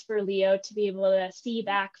nice for Leo to be able to see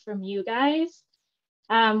back from you guys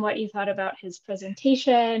what you thought about his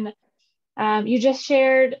presentation. You just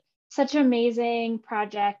shared such amazing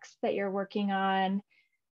projects that you're working on.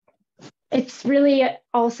 It's really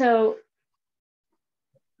also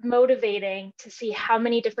motivating to see how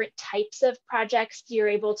many different types of projects you're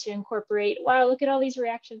able to incorporate. Wow, look at all these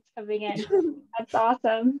reactions coming in. That's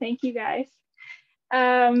awesome. Thank you guys.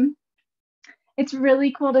 It's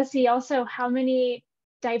really cool to see also how many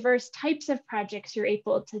diverse types of projects you're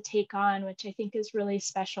able to take on, which I think is really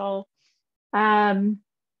special. And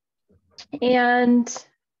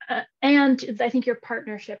I think your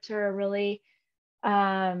partnerships are a really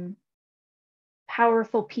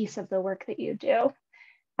powerful piece of the work that you do.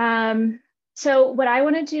 So what I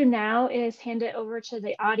want to do now is hand it over to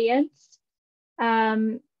the audience.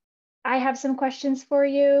 I have some questions for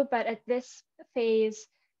you, but at this phase,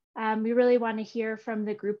 we really want to hear from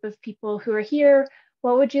the group of people who are here.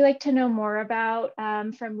 What would you like to know more about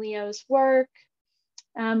from Leo's work?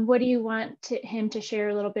 What do you want him to share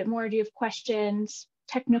a little bit more? Do you have questions,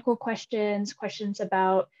 technical questions, questions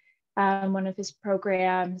about one of his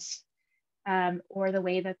programs, or the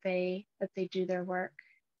way that they do their work?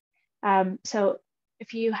 So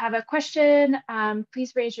if you have a question,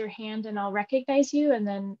 please raise your hand and I'll recognize you, and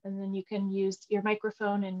then you can use your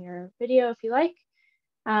microphone and your video if you like.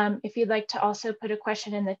 If you'd like to also put a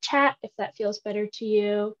question in the chat, if that feels better to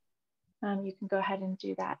you, you can go ahead and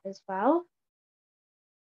do that as well.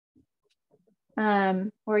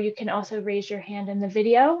 Or you can also raise your hand in the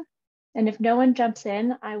video. And if no one jumps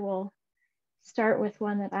in, I will start with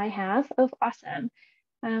one that I have. Oh, awesome.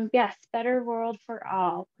 Yes, better world for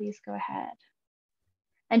all. Please go ahead.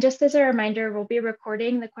 And just as a reminder, we'll be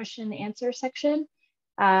recording the question and answer section.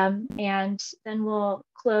 And then we'll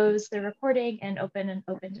close the recording and open an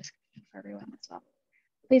open discussion for everyone as well.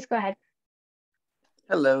 Please go ahead.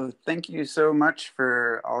 Hello, thank you so much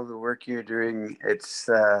for all the work you're doing. It's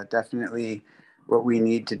definitely what we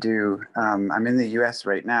need to do. I'm in the US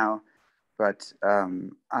right now, but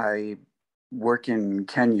I work in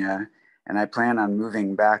Kenya and I plan on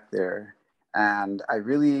moving back there. And I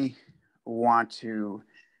really want to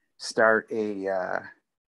start a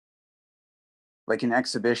like an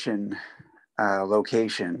exhibition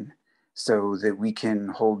location so that we can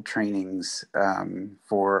hold trainings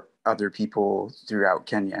for other people throughout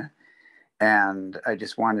Kenya. And I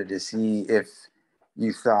just wanted to see if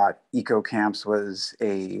you thought EcoCamps was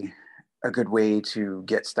a good way to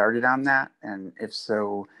get started on that. And if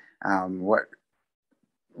so,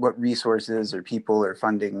 what resources or people or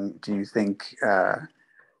funding do you think are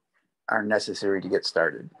necessary to get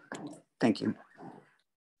started? Thank you.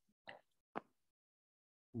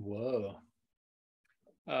 Whoa.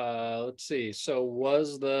 Let's see. So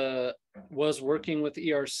was working with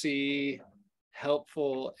ERC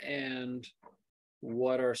helpful, and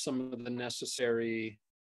what are some of the necessary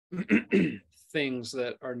things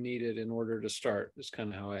that are needed in order to start? Is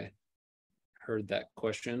kind of how I heard that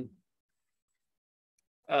question.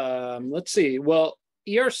 Let's see. Well,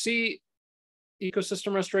 ERC,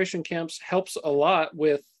 ecosystem restoration camps, helps a lot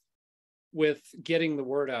with getting the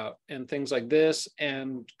word out and things like this,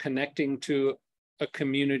 and connecting to a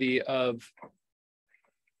community of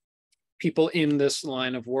people in this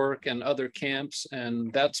line of work and other camps,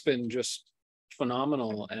 and that's been just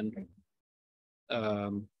phenomenal. And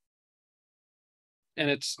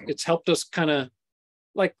it's helped us kind of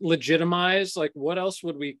like legitimize, like, what else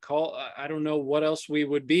would we call, I don't know what else we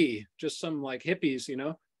would be, just some like hippies, you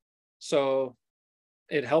know? So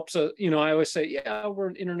it helps us, you know, I always say, yeah, we're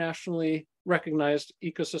an internationally recognized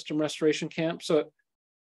ecosystem restoration camp. So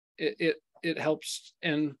it helps.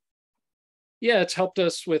 And yeah, it's helped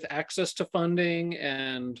us with access to funding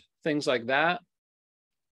and things like that.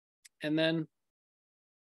 And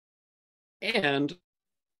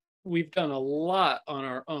we've done a lot on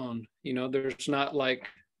our own. You know, there's not like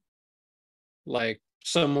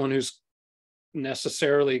someone who's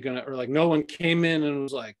necessarily gonna, or like no one came in and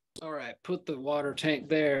was like, all right, put the water tank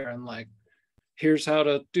there, and like, here's how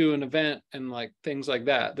to do an event, and like things like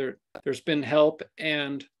that. There's been help,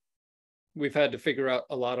 and we've had to figure out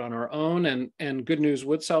a lot on our own. And Good News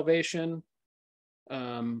Wood Salvation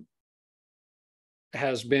has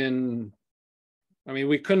been, I mean,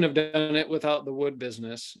 we couldn't have done it without the wood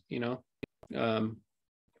business, you know.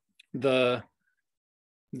 The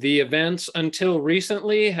events until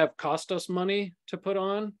recently have cost us money to put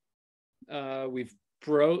on.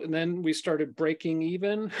 And then we started breaking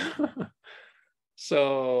even.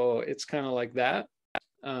 So it's kind of like that.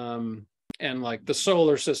 And like the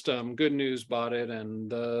solar system, Good News bought it, and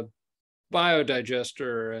the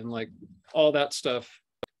biodigester, and like all that stuff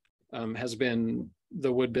has been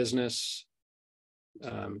the wood business.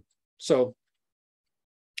 So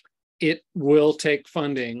it will take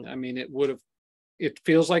funding. I mean, it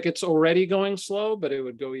feels like it's already going slow, but it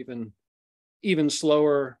would go even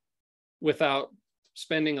slower without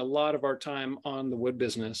spending a lot of our time on the wood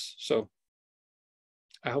business. So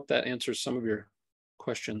I hope that answers some of your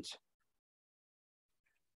questions.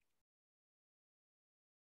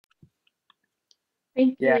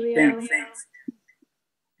 Thank you, Leo.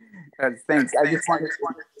 Thanks. Thanks. I just wanted to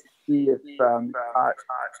see if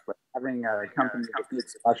having a company that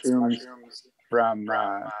gets mushrooms from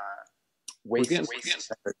waste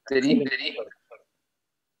city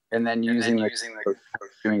and then using the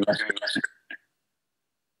doing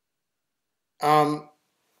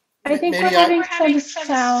I think we're having some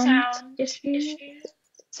sound issues.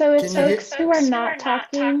 So if folks who are not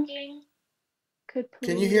talking could please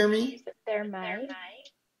can you hear me? use their mic.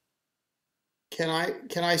 Can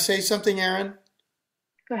I say something, Aaron?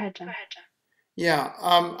 Go ahead, John. Yeah,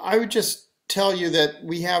 I would just tell you that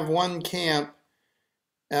we have one camp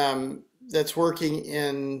that's working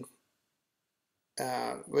in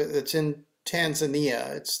that's in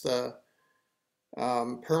Tanzania. It's the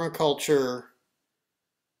permaculture.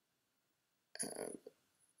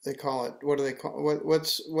 They call it. What do they call?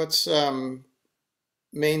 What's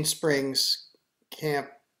Mainspring's camp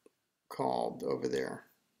called over there?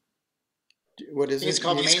 What is it? It's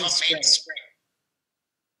called Mainspring.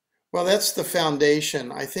 Well, that's the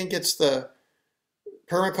foundation. I think it's the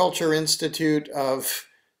Permaculture Institute of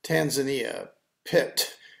Tanzania,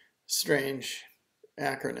 PIT, strange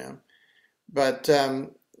acronym. But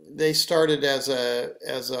they started as a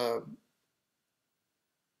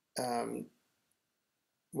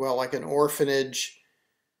well, like an orphanage,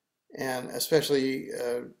 and especially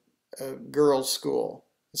a girls' school.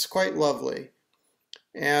 It's quite lovely.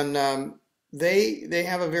 And they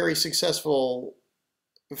have a very successful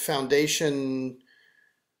foundation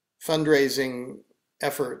fundraising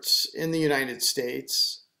efforts in the United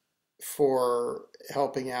States for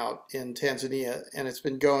helping out in Tanzania, and it's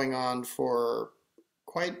been going on for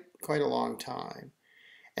quite a long time.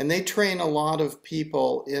 And they train a lot of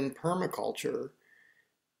people in permaculture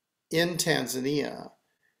in Tanzania.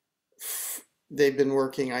 They've been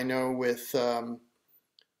working, I know, with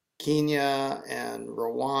Kenya and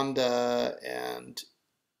Rwanda, and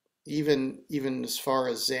even as far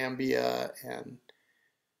as Zambia, and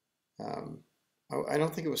I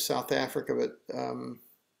don't think it was South Africa, but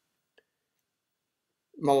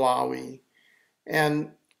Malawi.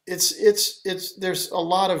 And there's a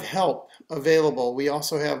lot of help available. We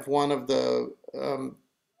also have one of the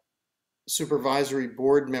supervisory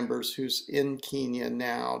board members who's in Kenya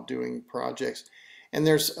now doing projects. And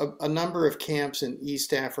there's a number of camps in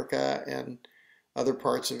East Africa and other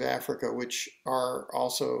parts of Africa which are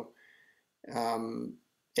also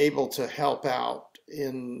able to help out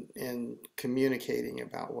in communicating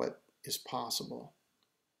about what is possible.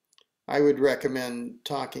 I would recommend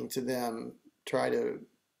talking to them. Try to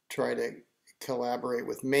collaborate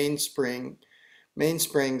with Mainspring.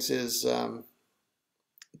 Mainsprings is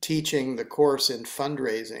teaching the course in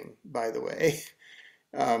fundraising, by the way,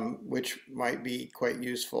 which might be quite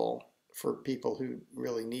useful for people who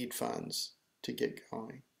really need funds to get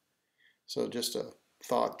going. So just a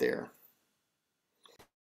thought there.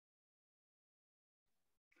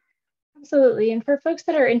 Absolutely. And for folks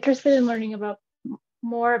that are interested in learning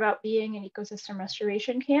more about being an ecosystem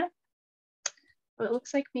restoration camp, well, it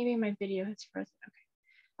looks like maybe my video has frozen.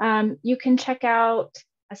 Okay. You can check out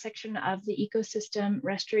a section of the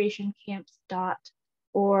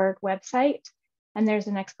ecosystemrestorationcamps.org website, and there's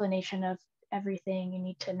an explanation of everything you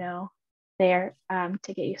need to know there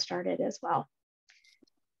to get you started as well.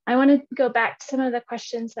 I want to go back to some of the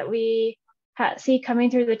questions that we see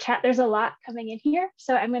coming through the chat. There's a lot coming in here,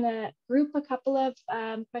 so I'm going to group a couple of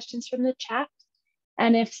questions from the chat.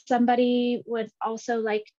 And if somebody would also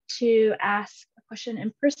like to ask a question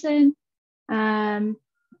in person,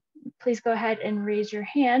 please go ahead and raise your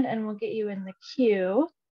hand and we'll get you in the queue.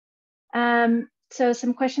 So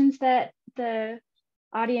some questions that the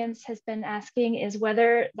audience has been asking is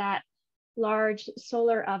whether that large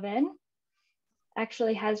solar oven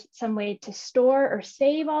actually has some way to store or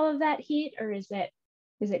save all of that heat, or is it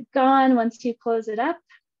gone once you close it up?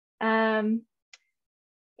 And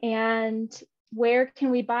where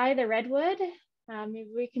can we buy the redwood? Maybe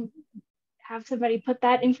we can have somebody put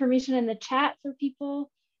that information in the chat for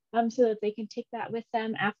people so that they can take that with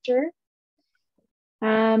them after.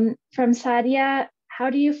 From Sadia, how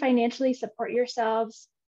do you financially support yourselves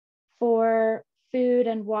for food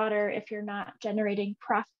and water if you're not generating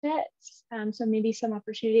profits? So maybe some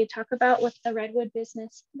opportunity to talk about with the redwood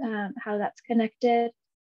business, how that's connected.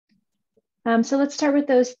 So let's start with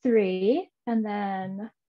those three, and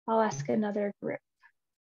then I'll ask another group.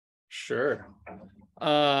 Sure.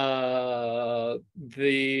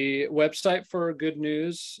 The website for Good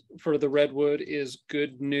News for the Redwood is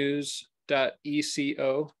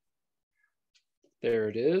goodnews.eco. There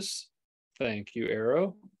it is. Thank you,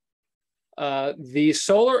 Arrow. The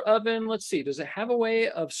solar oven, let's see, does it have a way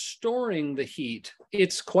of storing the heat?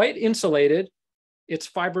 It's quite insulated. It's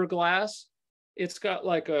fiberglass. It's got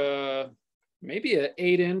like maybe an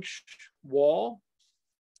 8-inch wall,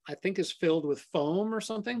 I think is filled with foam or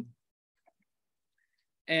something.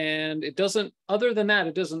 And it doesn't, other than that,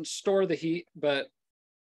 it doesn't store the heat, but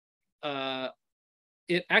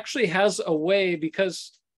it actually has a way,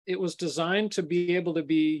 because it was designed to be able to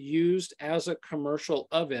be used as a commercial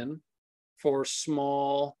oven for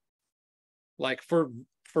small, like for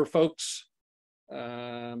folks,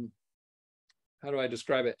 how do I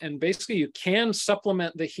describe it? And basically you can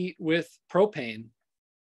supplement the heat with propane.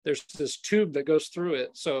 There's this tube that goes through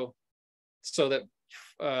it so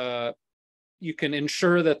that you can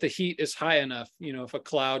ensure that the heat is high enough, you know, if a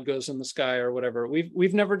cloud goes in the sky or whatever.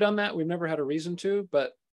 We've never done that. We've never had a reason to,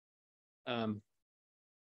 but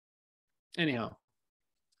anyhow.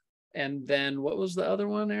 And then what was the other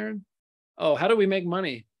one, Aaron? Oh, how do we make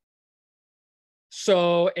money?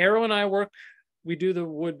 So Arrow and I we do the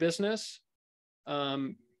wood business.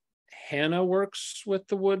 Hannah works with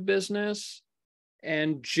the wood business,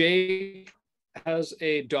 and Jake has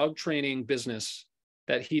a dog training business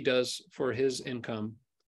that he does for his income.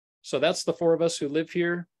 So that's the 4 of us who live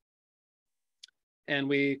here, and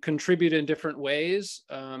we contribute in different ways.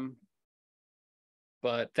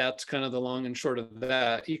 But that's kind of the long and short of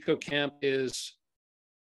that. EcoCamp is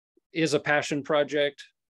a passion project.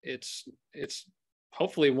 It's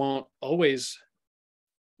hopefully won't always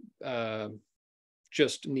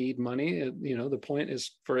just need money. You know, the point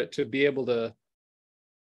is for it to be able to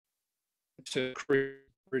create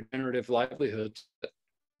regenerative livelihoods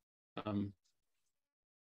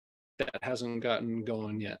that hasn't gotten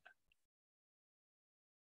going yet.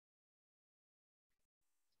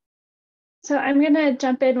 So I'm going to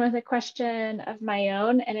jump in with a question of my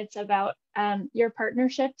own, and it's about your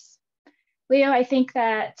partnerships. Leo, I think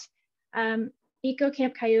that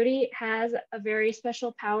EcoCamp Coyote has a very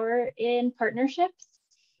special power in partnerships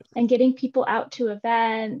and getting people out to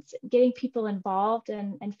events, getting people involved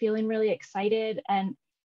and feeling really excited and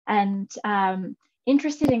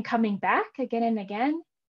interested in coming back again and again.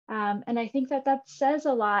 And I think that says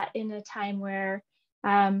a lot in a time where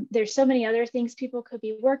there's so many other things people could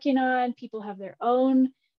be working on. People have their own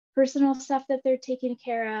personal stuff that they're taking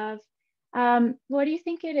care of. What do you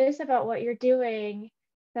think it is about what you're doing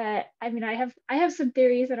that, I mean, I have some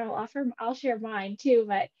theories that I'll share mine too,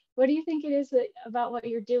 but what do you think it is about what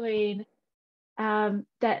you're doing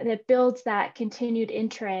that builds that continued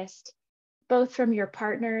interest, both from your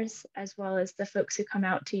partners as well as the folks who come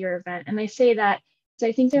out to your event? And I say that because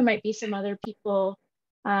I think there might be some other people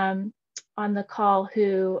on the call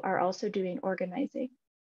who are also doing organizing.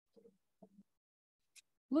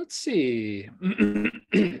 Let's see.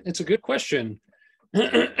 It's a good question.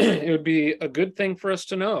 It would be a good thing for us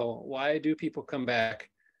to know. Why do people come back?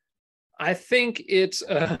 I think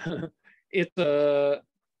to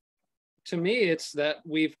me, it's that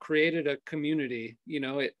we've created a community. You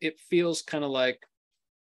know, it feels kind of like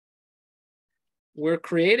we're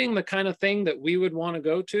creating the kind of thing that we would want to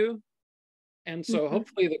go to. And so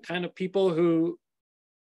hopefully the kind of people who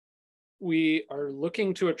we are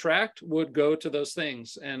looking to attract would go to those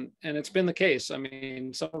things. And it's been the case. I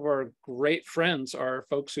mean, some of our great friends are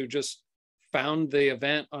folks who just found the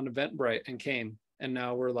event on Eventbrite and came. And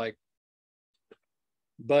now we're like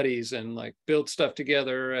buddies and like build stuff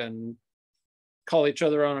together and call each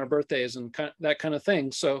other on our birthdays and that kind of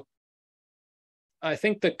thing. So I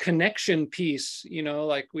think the connection piece, you know,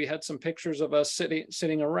 like we had some pictures of us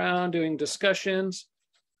sitting around doing discussions.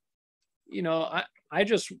 You know, I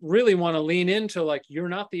just really want to lean into like, you're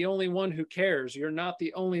not the only one who cares. You're not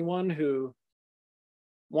the only one who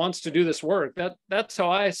wants to do this work. That's how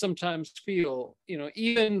I sometimes feel, you know,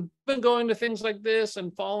 even going to things like this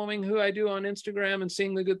and following who I do on Instagram and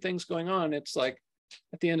seeing the good things going on. It's like,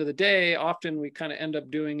 at the end of the day, often we kind of end up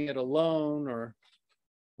doing it alone or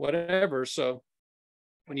whatever. So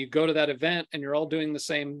when you go to that event and you're all doing the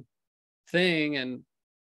same thing and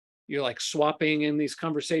you're like swapping in these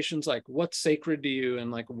conversations, like what's sacred to you? And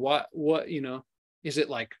like, what, you know, is it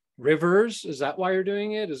like rivers? Is that why you're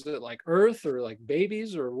doing it? Is it like earth or like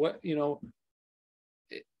babies or what, you know,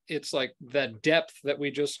 it's like that depth that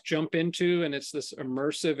we just jump into, and it's this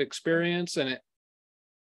immersive experience, and it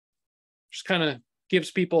just kind of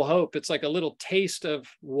gives people hope. It's like a little taste of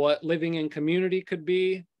what living in community could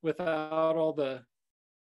be without all the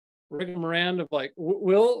rigmarole of like,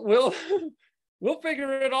 will we'll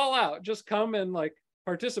figure it all out. Just come and like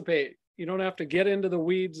participate. You don't have to get into the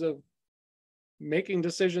weeds of making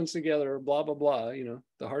decisions together or blah, blah, blah, you know,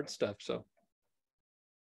 the hard stuff. So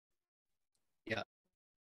yeah.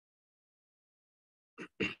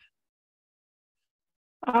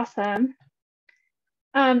 Awesome.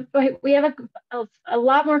 We have a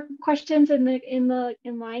lot more questions in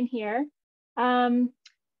line here.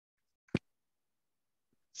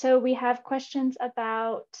 So we have questions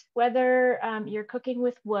about whether you're cooking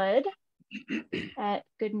with wood at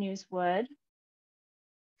Good News Wood.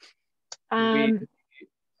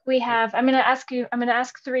 We have, I'm going to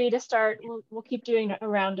ask three to start. We'll keep doing a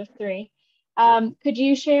round of three. Could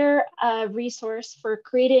you share a resource for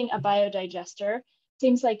creating a biodigester?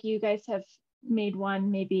 Seems like you guys have made one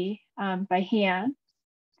maybe by hand.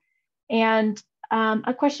 And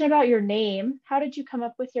a question about your name. How did you come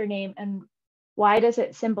up with your name and why does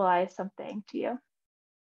it symbolize something to you?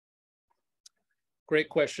 Great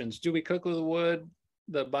questions. Do we cook with wood,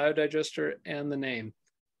 the biodigester, and the name?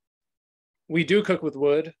 We do cook with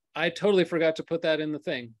wood. I totally forgot to put that in the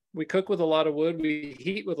thing. We cook with a lot of wood. We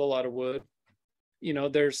heat with a lot of wood. You know,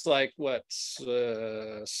 there's like, what,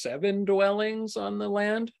 7 dwellings on the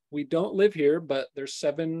land. We don't live here, but there's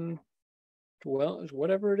 7 dwellings,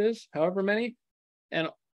 whatever it is, however many. And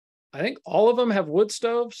I think all of them have wood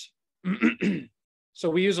stoves. So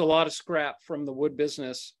we use a lot of scrap from the wood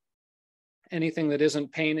business. Anything that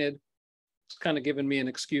isn't painted, it's kind of given me an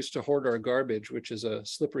excuse to hoard our garbage, which is a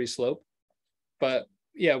slippery slope. But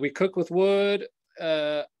yeah, we cook with wood.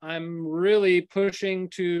 I'm really pushing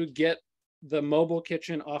to get the mobile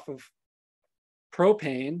kitchen off of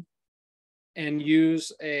propane and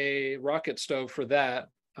use a rocket stove for that.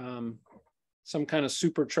 Some kind of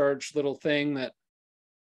supercharged little thing that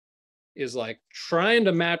is like trying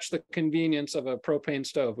to match the convenience of a propane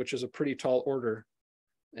stove, which is a pretty tall order.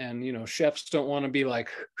 And, you know, chefs don't want to be like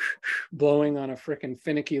blowing on a freaking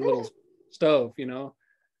finicky little stove, you know?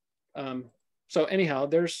 So anyhow,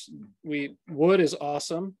 wood is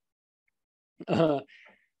awesome. The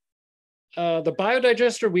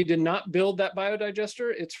biodigester, we did not build that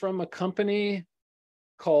biodigester. It's from a company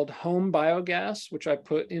called Home Biogas, which I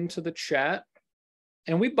put into the chat.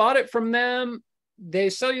 And we bought it from them.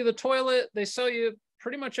 They sell you the toilet. They sell you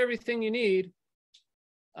pretty much everything you need.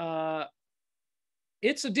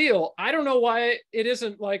 It's a deal. I don't know why it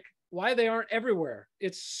isn't like, why they aren't everywhere.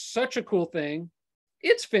 It's such a cool thing.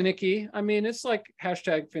 It's finicky. I mean, it's like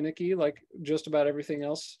hashtag finicky, like just about everything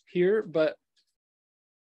else here, but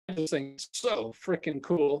this thing's so freaking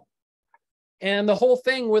cool. And the whole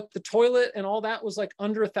thing with the toilet and all that was like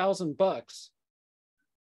under $1,000,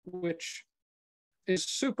 which is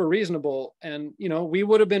super reasonable. And, you know, we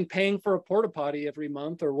would have been paying for a porta potty every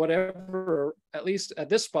month or whatever, or at least at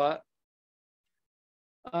this spot.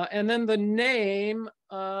 And then the name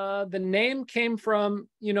came from,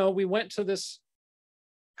 you know, we went to this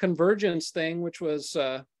convergence thing, which was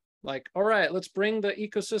like, all right, let's bring the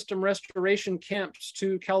ecosystem restoration camps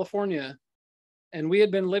to California. And we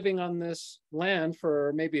had been living on this land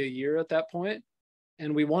for maybe a year at that point.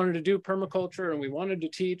 And we wanted to do permaculture and we wanted to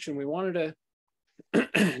teach and we wanted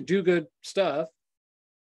to do good stuff.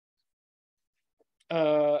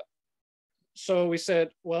 So we said,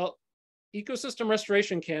 well, ecosystem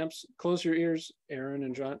restoration camps, close your ears, Aaron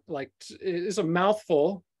and John, like is a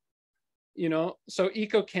mouthful, you know? So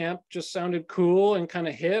EcoCamp just sounded cool and kind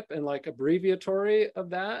of hip and like abbreviatory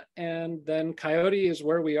of that. And then Coyote is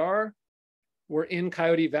where we are. We're in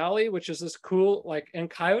Coyote Valley, which is this cool, like, and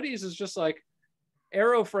Coyotes is just like,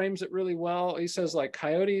 Arrow frames it really well. He says like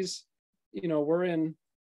Coyotes, you know, we're in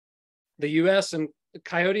the US and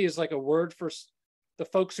Coyote is like a word for the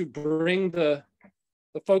folks who bring the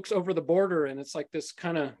folks over the border. And it's like this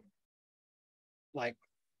kind of like,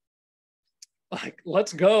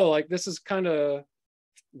 let's go. Like, this is kind of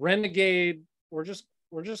renegade. We're just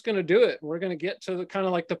going to do it. We're going to get to the kind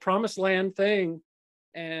of like the promised land thing.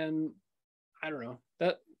 And I don't know,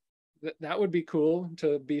 that would be cool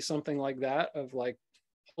to be something like that, of like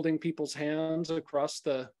holding people's hands across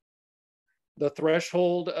the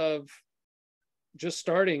threshold of just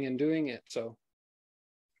starting and doing it. So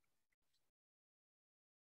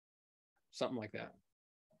something like that.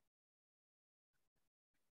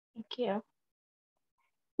 Thank you.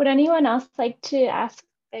 Would anyone else like to ask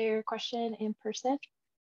their question in person?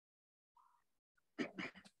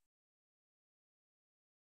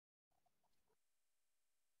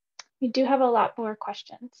 We do have a lot more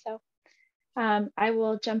questions, so I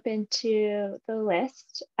will jump into the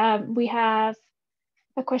list. We have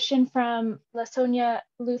a question from LaSonia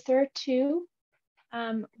Luther too.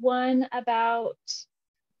 One about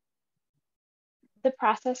the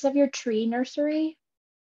process of your tree nursery.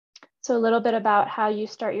 So a little bit about how you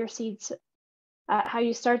start your seeds, how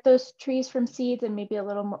you start those trees from seeds, and maybe a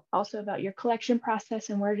little more also about your collection process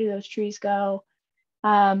and where do those trees go,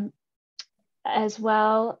 as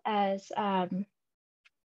well as, oh,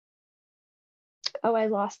 I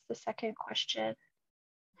lost the second question.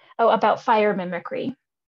 Oh, about fire mimicry.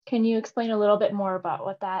 Can you explain a little bit more about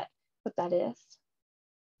what that is?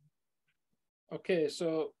 Okay,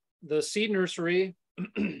 so the seed nursery,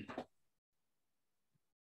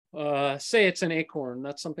 say it's an acorn,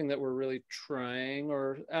 that's something that we're really trying,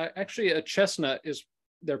 or actually a chestnut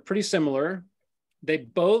they're pretty similar. They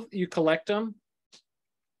both, you collect them,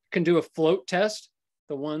 can do a float test.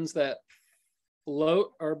 The ones that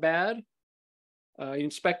float are bad. You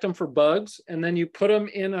inspect them for bugs, and then you put them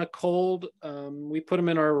in a cold, we put them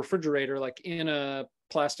in our refrigerator, like in a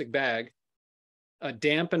plastic bag, a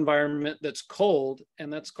damp environment that's cold,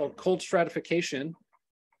 and that's called cold stratification.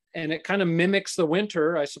 And it kind of mimics the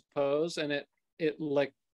winter, I suppose. And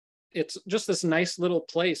it's just this nice little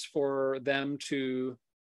place for them to,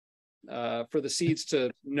 for the seeds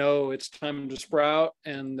to know it's time to sprout.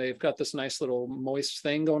 And they've got this nice little moist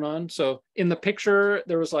thing going on. So in the picture,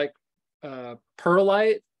 there was like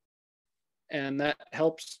perlite, and that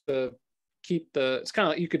helps to keep it's kind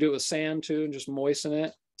of like, you could do it with sand too and just moisten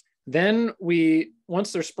it. Then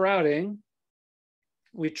once they're sprouting,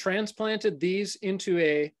 we transplanted these into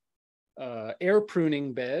a air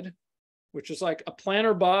pruning bed, which is like a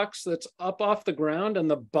planter box that's up off the ground, and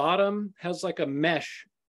the bottom has like a mesh.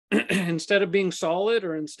 Instead of being solid,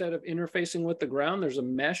 or instead of interfacing with the ground, there's a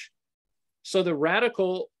mesh. So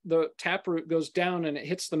the taproot goes down and it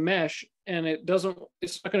hits the mesh, and it's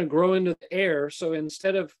not going to grow into the air. So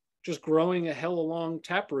instead of just growing a hella long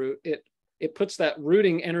taproot, it puts that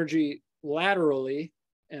rooting energy laterally,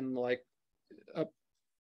 and like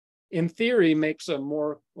in theory makes a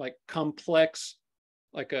more like complex,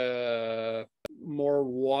 like a more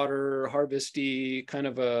water harvesty kind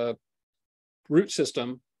of a root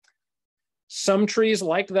system. Some trees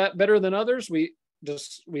like that better than others. We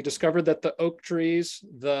discovered that the oak trees,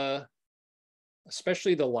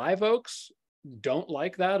 especially the live oaks, don't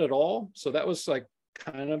like that at all. So that was like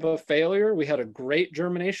kind of a failure. We had a great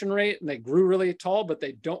germination rate and they grew really tall, but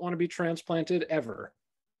they don't want to be transplanted ever,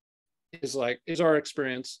 is our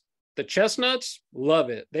experience. The chestnuts love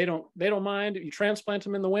it. They don't mind. You transplant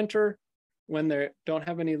them in the winter when they don't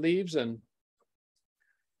have any leaves. And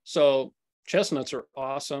so chestnuts are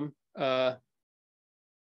awesome. And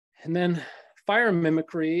then fire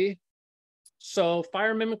mimicry. So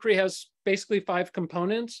fire mimicry has basically 5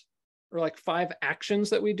 components, or like 5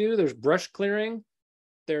 actions that we do. There's brush clearing,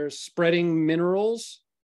 there's spreading minerals,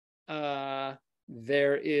 there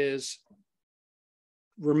is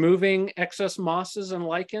removing excess mosses and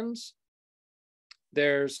lichens,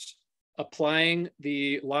 there's applying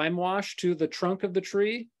the lime wash to the trunk of the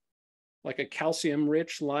tree, like a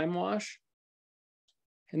calcium-rich lime wash.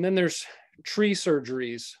 And then there's tree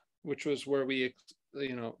surgeries, which was where we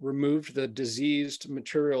removed the diseased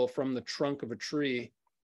material from the trunk of a tree.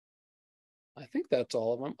 I think that's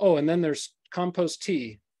all of them. Oh, and then there's compost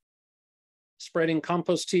tea, spreading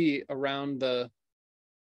compost tea around the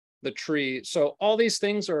tree. So all these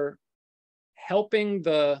things are helping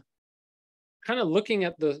kind of looking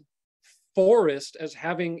at the forest as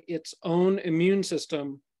having its own immune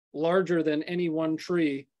system larger than any one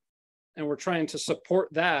tree. And we're trying to support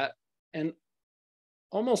that. And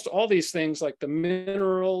almost all these things, like the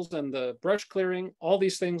minerals and the brush clearing, all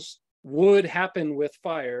these things would happen with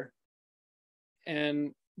fire.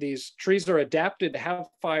 And these trees are adapted to have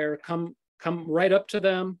fire come right up to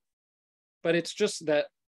them. But it's just that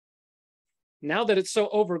now that it's so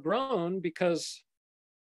overgrown, because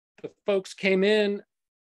the folks came in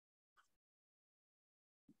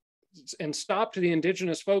and stopped the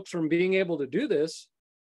indigenous folks from being able to do this,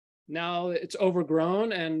 now it's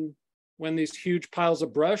overgrown. And when these huge piles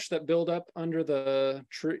of brush that build up under the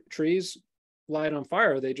trees light on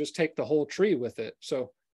fire, they just take the whole tree with it.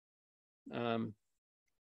 So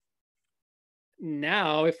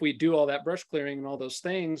now if we do all that brush clearing and all those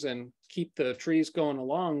things and keep the trees going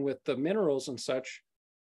along with the minerals and such,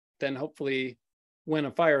 then hopefully when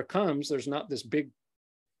a fire comes, there's not this big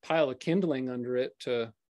pile of kindling under it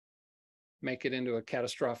to make it into a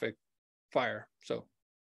catastrophic fire. So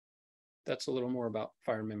that's a little more about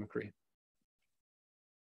fire mimicry.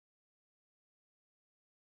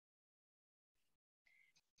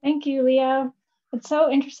 Thank you, Leo. It's so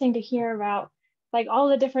interesting to hear about like all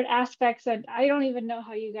the different aspects, and I don't even know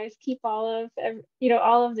how you guys keep all of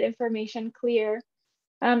the information clear.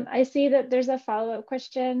 I see that there's a follow-up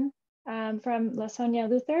question from La Sonia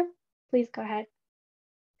Luther. Please go ahead.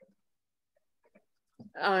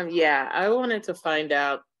 Yeah, I wanted to find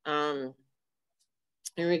out in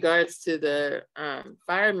regards to the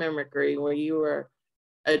fire mimicry, where you were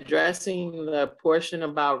addressing the portion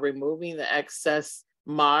about removing the excess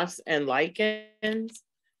moss and lichens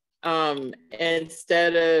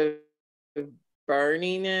instead of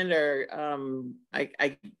burning it, or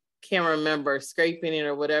I can't remember, scraping it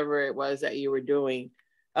or whatever it was that you were doing.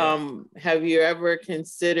 Have you ever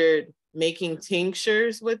considered making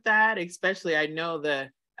tinctures with that? Especially, I know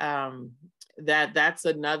that's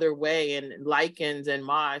another way, and lichens and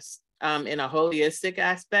moss in a holistic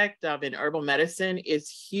aspect in herbal medicine is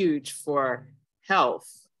huge for health.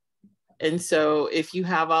 And so if you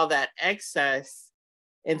have all that excess,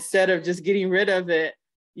 instead of just getting rid of it,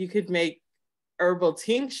 you could make herbal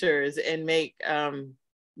tinctures and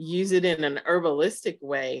use it in an herbalistic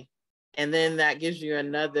way. And then that gives you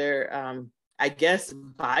another, I guess,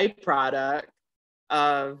 byproduct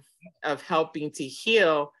of helping to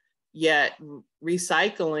heal, yet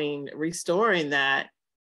recycling, restoring that,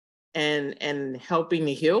 and helping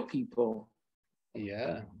to heal people.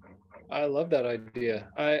 Yeah, I love that idea.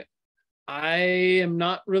 I am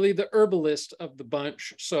not really the herbalist of the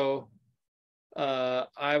bunch, so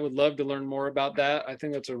I would love to learn more about that. I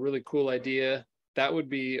think that's a really cool idea. That would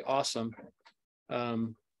be awesome.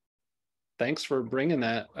 Thanks for bringing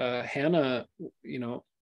that. Hannah,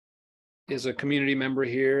 is a community member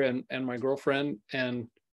here, and my girlfriend, and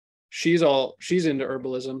she's into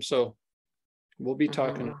herbalism, so we'll be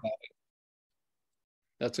talking about it.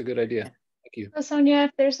 That's a good idea. Thank you. So Sonia,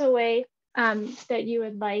 if there's a way that you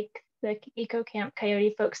would like the EcoCamp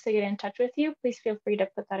Coyote folks to get in touch with you, please feel free to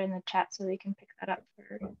put that in the chat so they can pick that up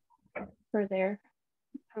for their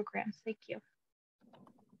programs. Thank you.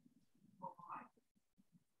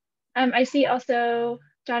 I see also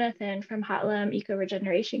Jonathan from Hotlam Eco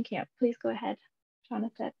Regeneration Camp. Please go ahead,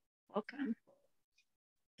 Jonathan. Welcome.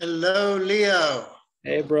 Hello, Leo.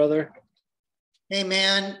 Hey, brother. Hey,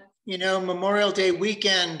 man. Memorial Day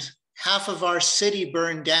weekend, half of our city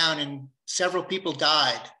burned down and several people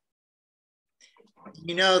died.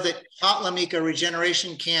 You know that Hotlam Eco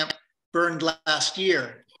Regeneration Camp burned last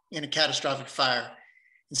year in a catastrophic fire.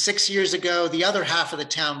 And 6 years ago, the other half of the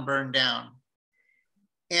town burned down.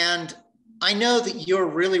 And I know that you're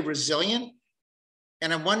really resilient.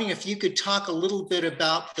 And I'm wondering if you could talk a little bit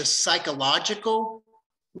about the psychological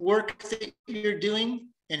work that you're doing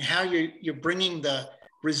and how you're bringing the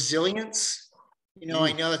resilience.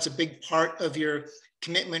 I know that's a big part of your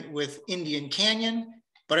commitment with Indian Canyon,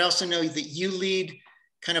 but I also know that you lead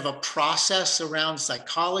kind of a process around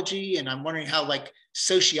psychology. And I'm wondering how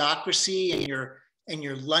sociocracy and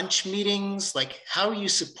your lunch meetings, how you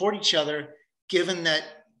support each other, given that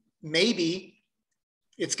maybe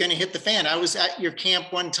it's going to hit the fan. I was at your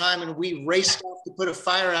camp one time and we raced off to put a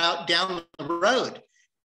fire out down the road.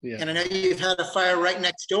 Yeah. And I know you've had a fire right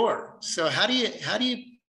next door. So how do you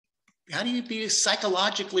be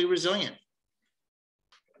psychologically resilient?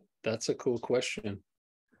 That's a cool question.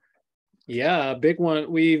 Yeah, a big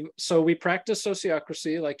one. We practice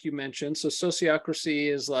sociocracy, like you mentioned. So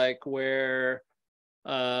sociocracy is where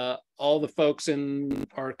all the folks in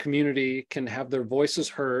our community can have their voices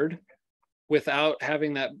heard without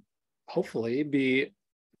having that hopefully be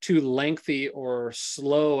too lengthy or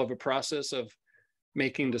slow of a process of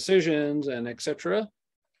making decisions and etc.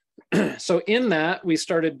 So in that, we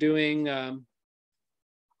started doing kind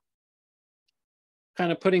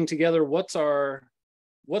of putting together what's our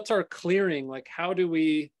clearing, how do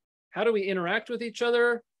we interact with each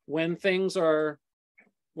other when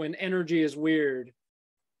energy is weird.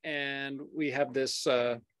 And we have this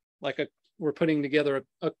we're putting together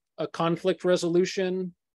a conflict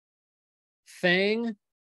resolution thing,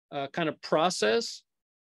 kind of process.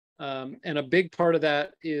 And a big part of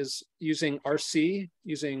that is using RC,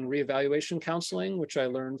 using reevaluation counseling, which I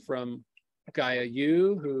learned from Gaia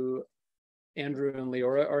Yu, who Andrew and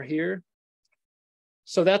Leora are here.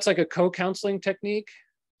 So that's a co-counseling technique.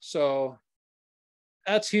 So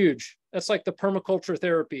that's huge. That's like the permaculture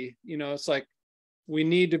therapy. It's we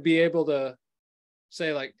need to be able to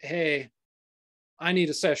say hey, I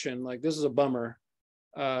need a session, this is a bummer,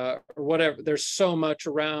 or whatever. There's so much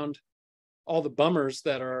around all the bummers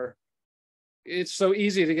it's so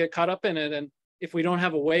easy to get caught up in it. And if we don't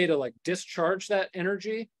have a way to discharge that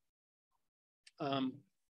energy,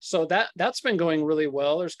 so that's been going really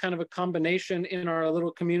well. There's kind of a combination in our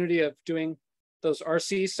little community of doing those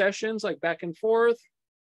RC sessions, back and forth,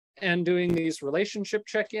 and doing these relationship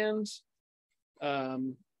check-ins,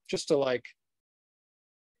 just to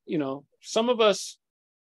some of us,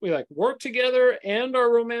 we work together and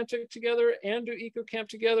are romantic together and do EcoCamp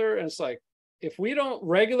together. And it's if we don't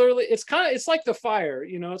regularly, it's like the fire,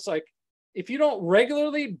 you know, it's like, if you don't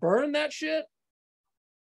regularly burn that shit,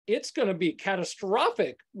 it's going to be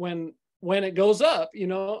catastrophic when it goes up, you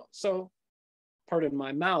know. So pardon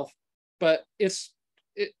my mouth, but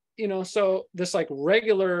you know, so this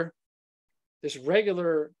regular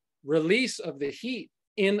release of the heat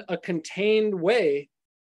in a contained way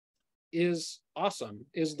is awesome,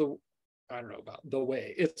 I don't know about the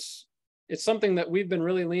way. It's something that we've been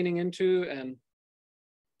really leaning into and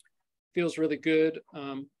feels really good.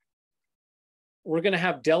 We're going to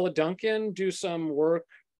have Della Duncan do some work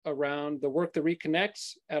around the work that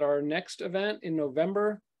reconnects at our next event in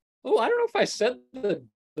November. Oh, I don't know if I said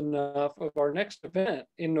enough of our next event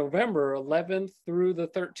in November 11th through the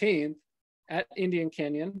 13th at Indian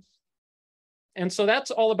Canyon. And so that's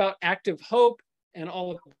all about active hope and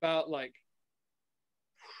all about like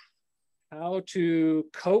how to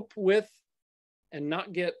cope with and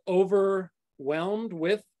not get overwhelmed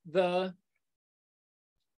with the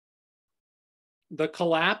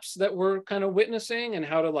collapse that we're kind of witnessing, and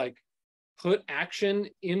how to like put action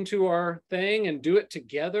into our thing and do it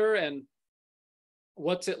together, and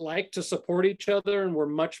what's it like to support each other. And we're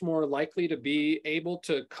much more likely to be able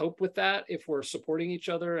to cope with that if we're supporting each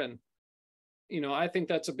other. And, you know, I think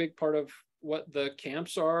that's a big part of what the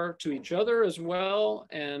camps are to each other as well.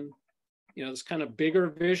 And, you know, this kind of bigger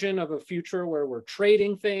vision of a future where we're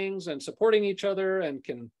trading things and supporting each other and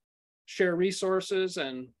can share resources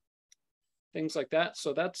and things like that.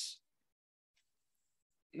 So that's,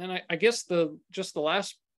 and then I guess just the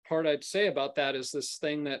last part I'd say about that is this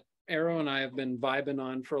thing that Arrow and I have been vibing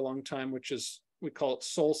on for a long time, which is, we call it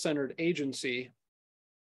soul-centered agency.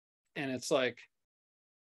 And it's like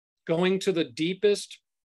going to the deepest,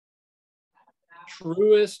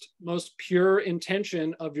 truest, most pure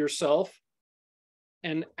intention of yourself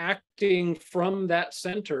and acting from that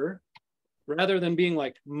center, rather than being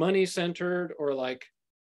like money-centered or like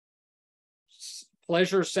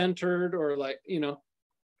pleasure-centered, or like, you know,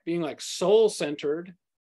 being like soul-centered,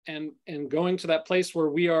 and going to that place where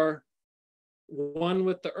we are one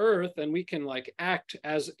with the earth, and we can like act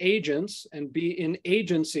as agents and be in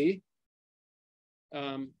agency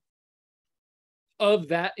of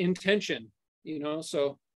that intention, you know.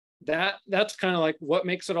 So that's kind of like what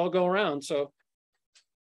makes it all go around. So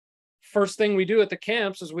first thing we do at the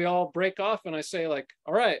camps is we all break off, and I say like,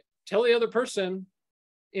 all right, tell the other person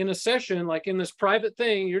in a session, like in this private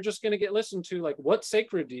thing, you're just going to get listened to, like, what's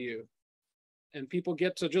sacred to you? And people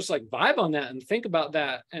get to just like vibe on that and think about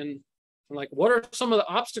that. And like, what are some of the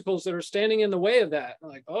obstacles that are standing in the way of that? And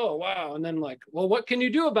like, oh, wow. And then like, well, what can you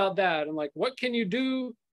do about that? And like, what can you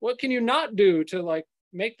do? What can you not do to like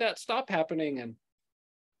make that stop happening? And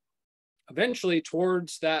eventually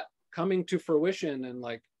towards that coming to fruition and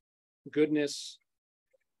like goodness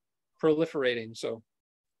proliferating. So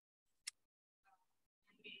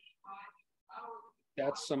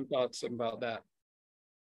that's some thoughts about that.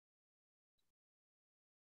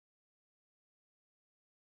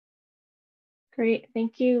 Great,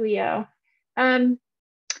 thank you, Leo. I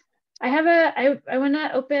want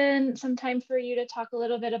to open some time for you to talk a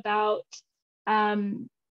little bit about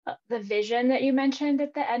the vision that you mentioned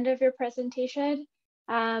at the end of your presentation.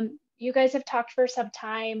 You guys have talked for some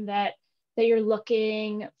time that you're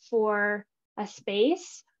looking for a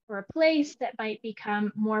space or a place that might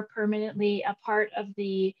become more permanently a part of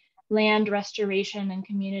the land restoration and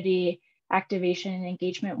community activation and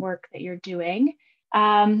engagement work that you're doing.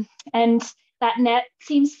 And that net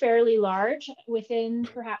seems fairly large within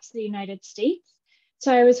perhaps the United States.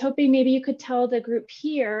 So I was hoping maybe you could tell the group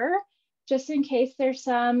here, just in case there's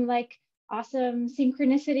some like awesome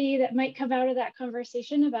synchronicity that might come out of that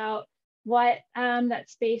conversation about what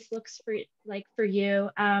that space looks like for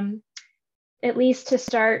you. At least to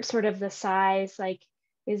start, sort of the size, like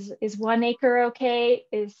is 1 acre okay?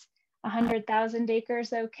 Is 100,000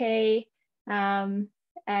 acres okay?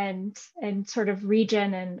 And sort of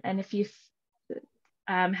region, and if you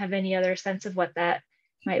have any other sense of what that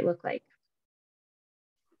might look like.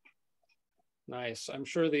 Nice. I'm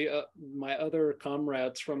sure the my other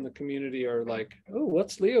comrades from the community are like, oh,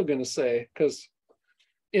 what's Leo gonna say? Because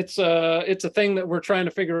it's a thing that we're trying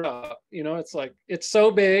to figure out. You know, it's like, it's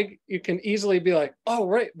so big, you can easily be like, oh,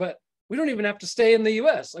 right, but we don't even have to stay in the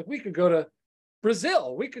US. Like we could go to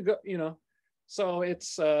Brazil, we could go, you know. So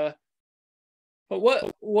it's but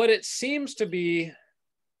what it seems to be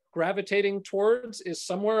gravitating towards is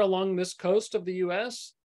somewhere along this coast of the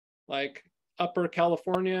US, like Upper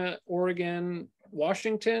California, Oregon,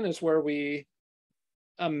 Washington is where we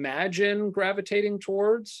imagine gravitating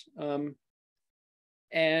towards.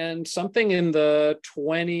 and something in the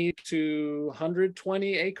 20 to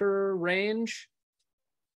 120 acre range.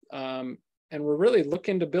 And we're really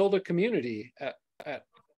looking to build a community. At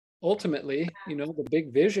ultimately, you know, the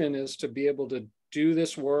big vision is to be able to do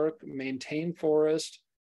this work, maintain forest,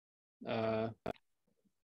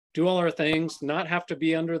 do all our things, not have to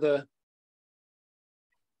be under the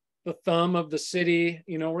thumb of the city.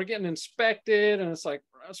 You know, we're getting inspected and it's like,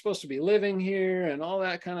 we're not supposed to be living here and all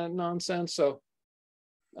that kind of nonsense. So,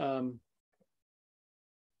 you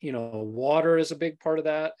know, water is a big part of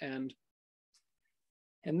that. And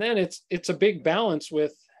then it's a big balance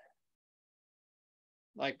with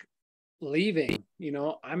like leaving, you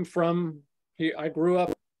know, I'm from here, I grew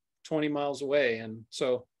up 20 miles away. And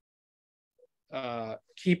so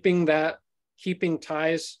keeping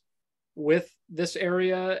ties with this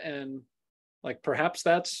area, and like perhaps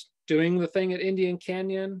that's doing the thing at Indian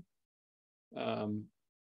Canyon. And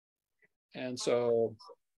so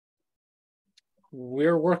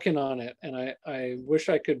we're working on it, and I wish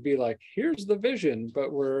I could be like, here's the vision, but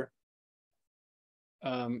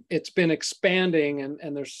it's been expanding,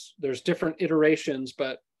 and there's different iterations,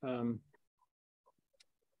 but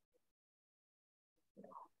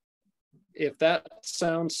if that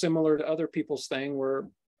sounds similar to other people's thing, we're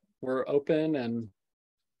open, and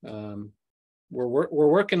we're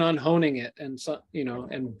working on honing it, and so, you know,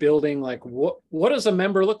 and building like what does a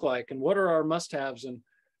member look like, and what are our must-haves. And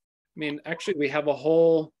I mean, actually, we have a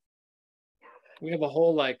whole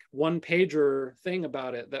like one-pager thing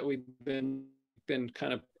about it that we've been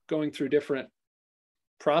kind of going through different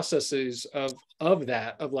processes of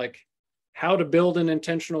that, of like how to build an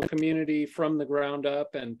intentional community from the ground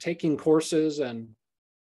up, and taking courses, and,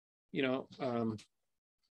 you know,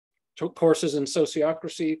 took courses in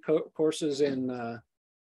sociocracy, courses in the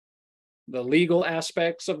legal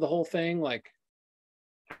aspects of the whole thing. Like,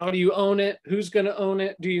 how do you own it? Who's going to own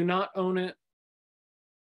it? Do you not own it?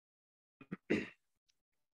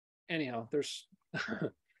 Anyhow, there's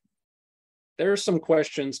some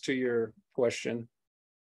questions to your question.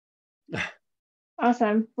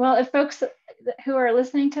 Awesome. Well, if folks who are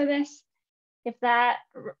listening to this, if that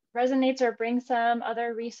resonates or brings some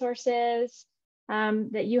other resources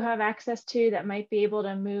that you have access to that might be able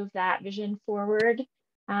to move that vision forward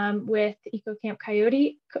with EcoCamp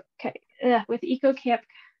Coyote,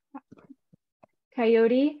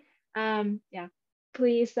 yeah,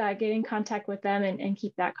 please get in contact with them and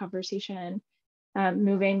keep that conversation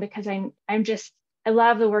moving, because I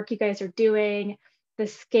love the work you guys are doing, the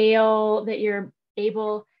scale that you're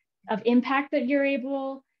able of impact that you're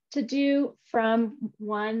able to do from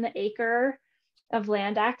 1 acre of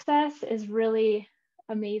land access is really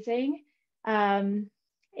amazing. And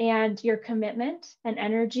your commitment and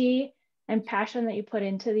energy and passion that you put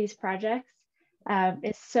into these projects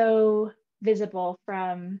is so visible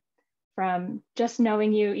from just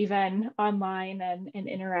knowing you even online and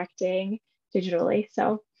interacting digitally.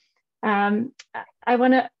 So I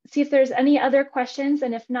want to see if there's any other questions,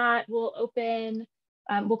 and if not, we'll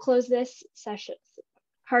close this session,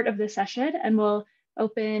 part of the session, and we'll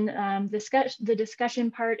open the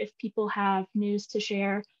discussion part if people have news to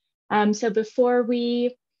share. So before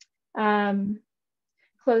we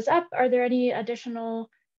close up, are there any additional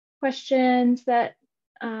questions that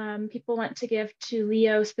people want to give to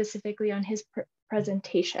Leo specifically on his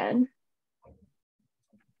presentation?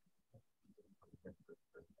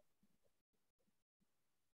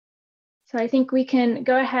 So I think we can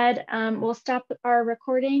go ahead. We'll stop our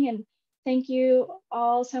recording, and thank you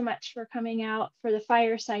all so much for coming out for the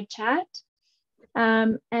fireside chat.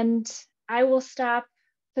 And I will stop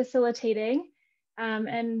facilitating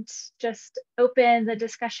and just open the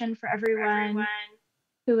discussion for everyone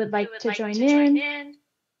who would like to join in.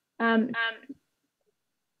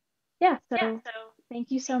 Yeah, so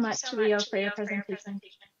thank you so much, Leo, for your presentation.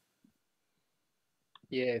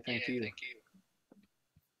 Yeah, thank you.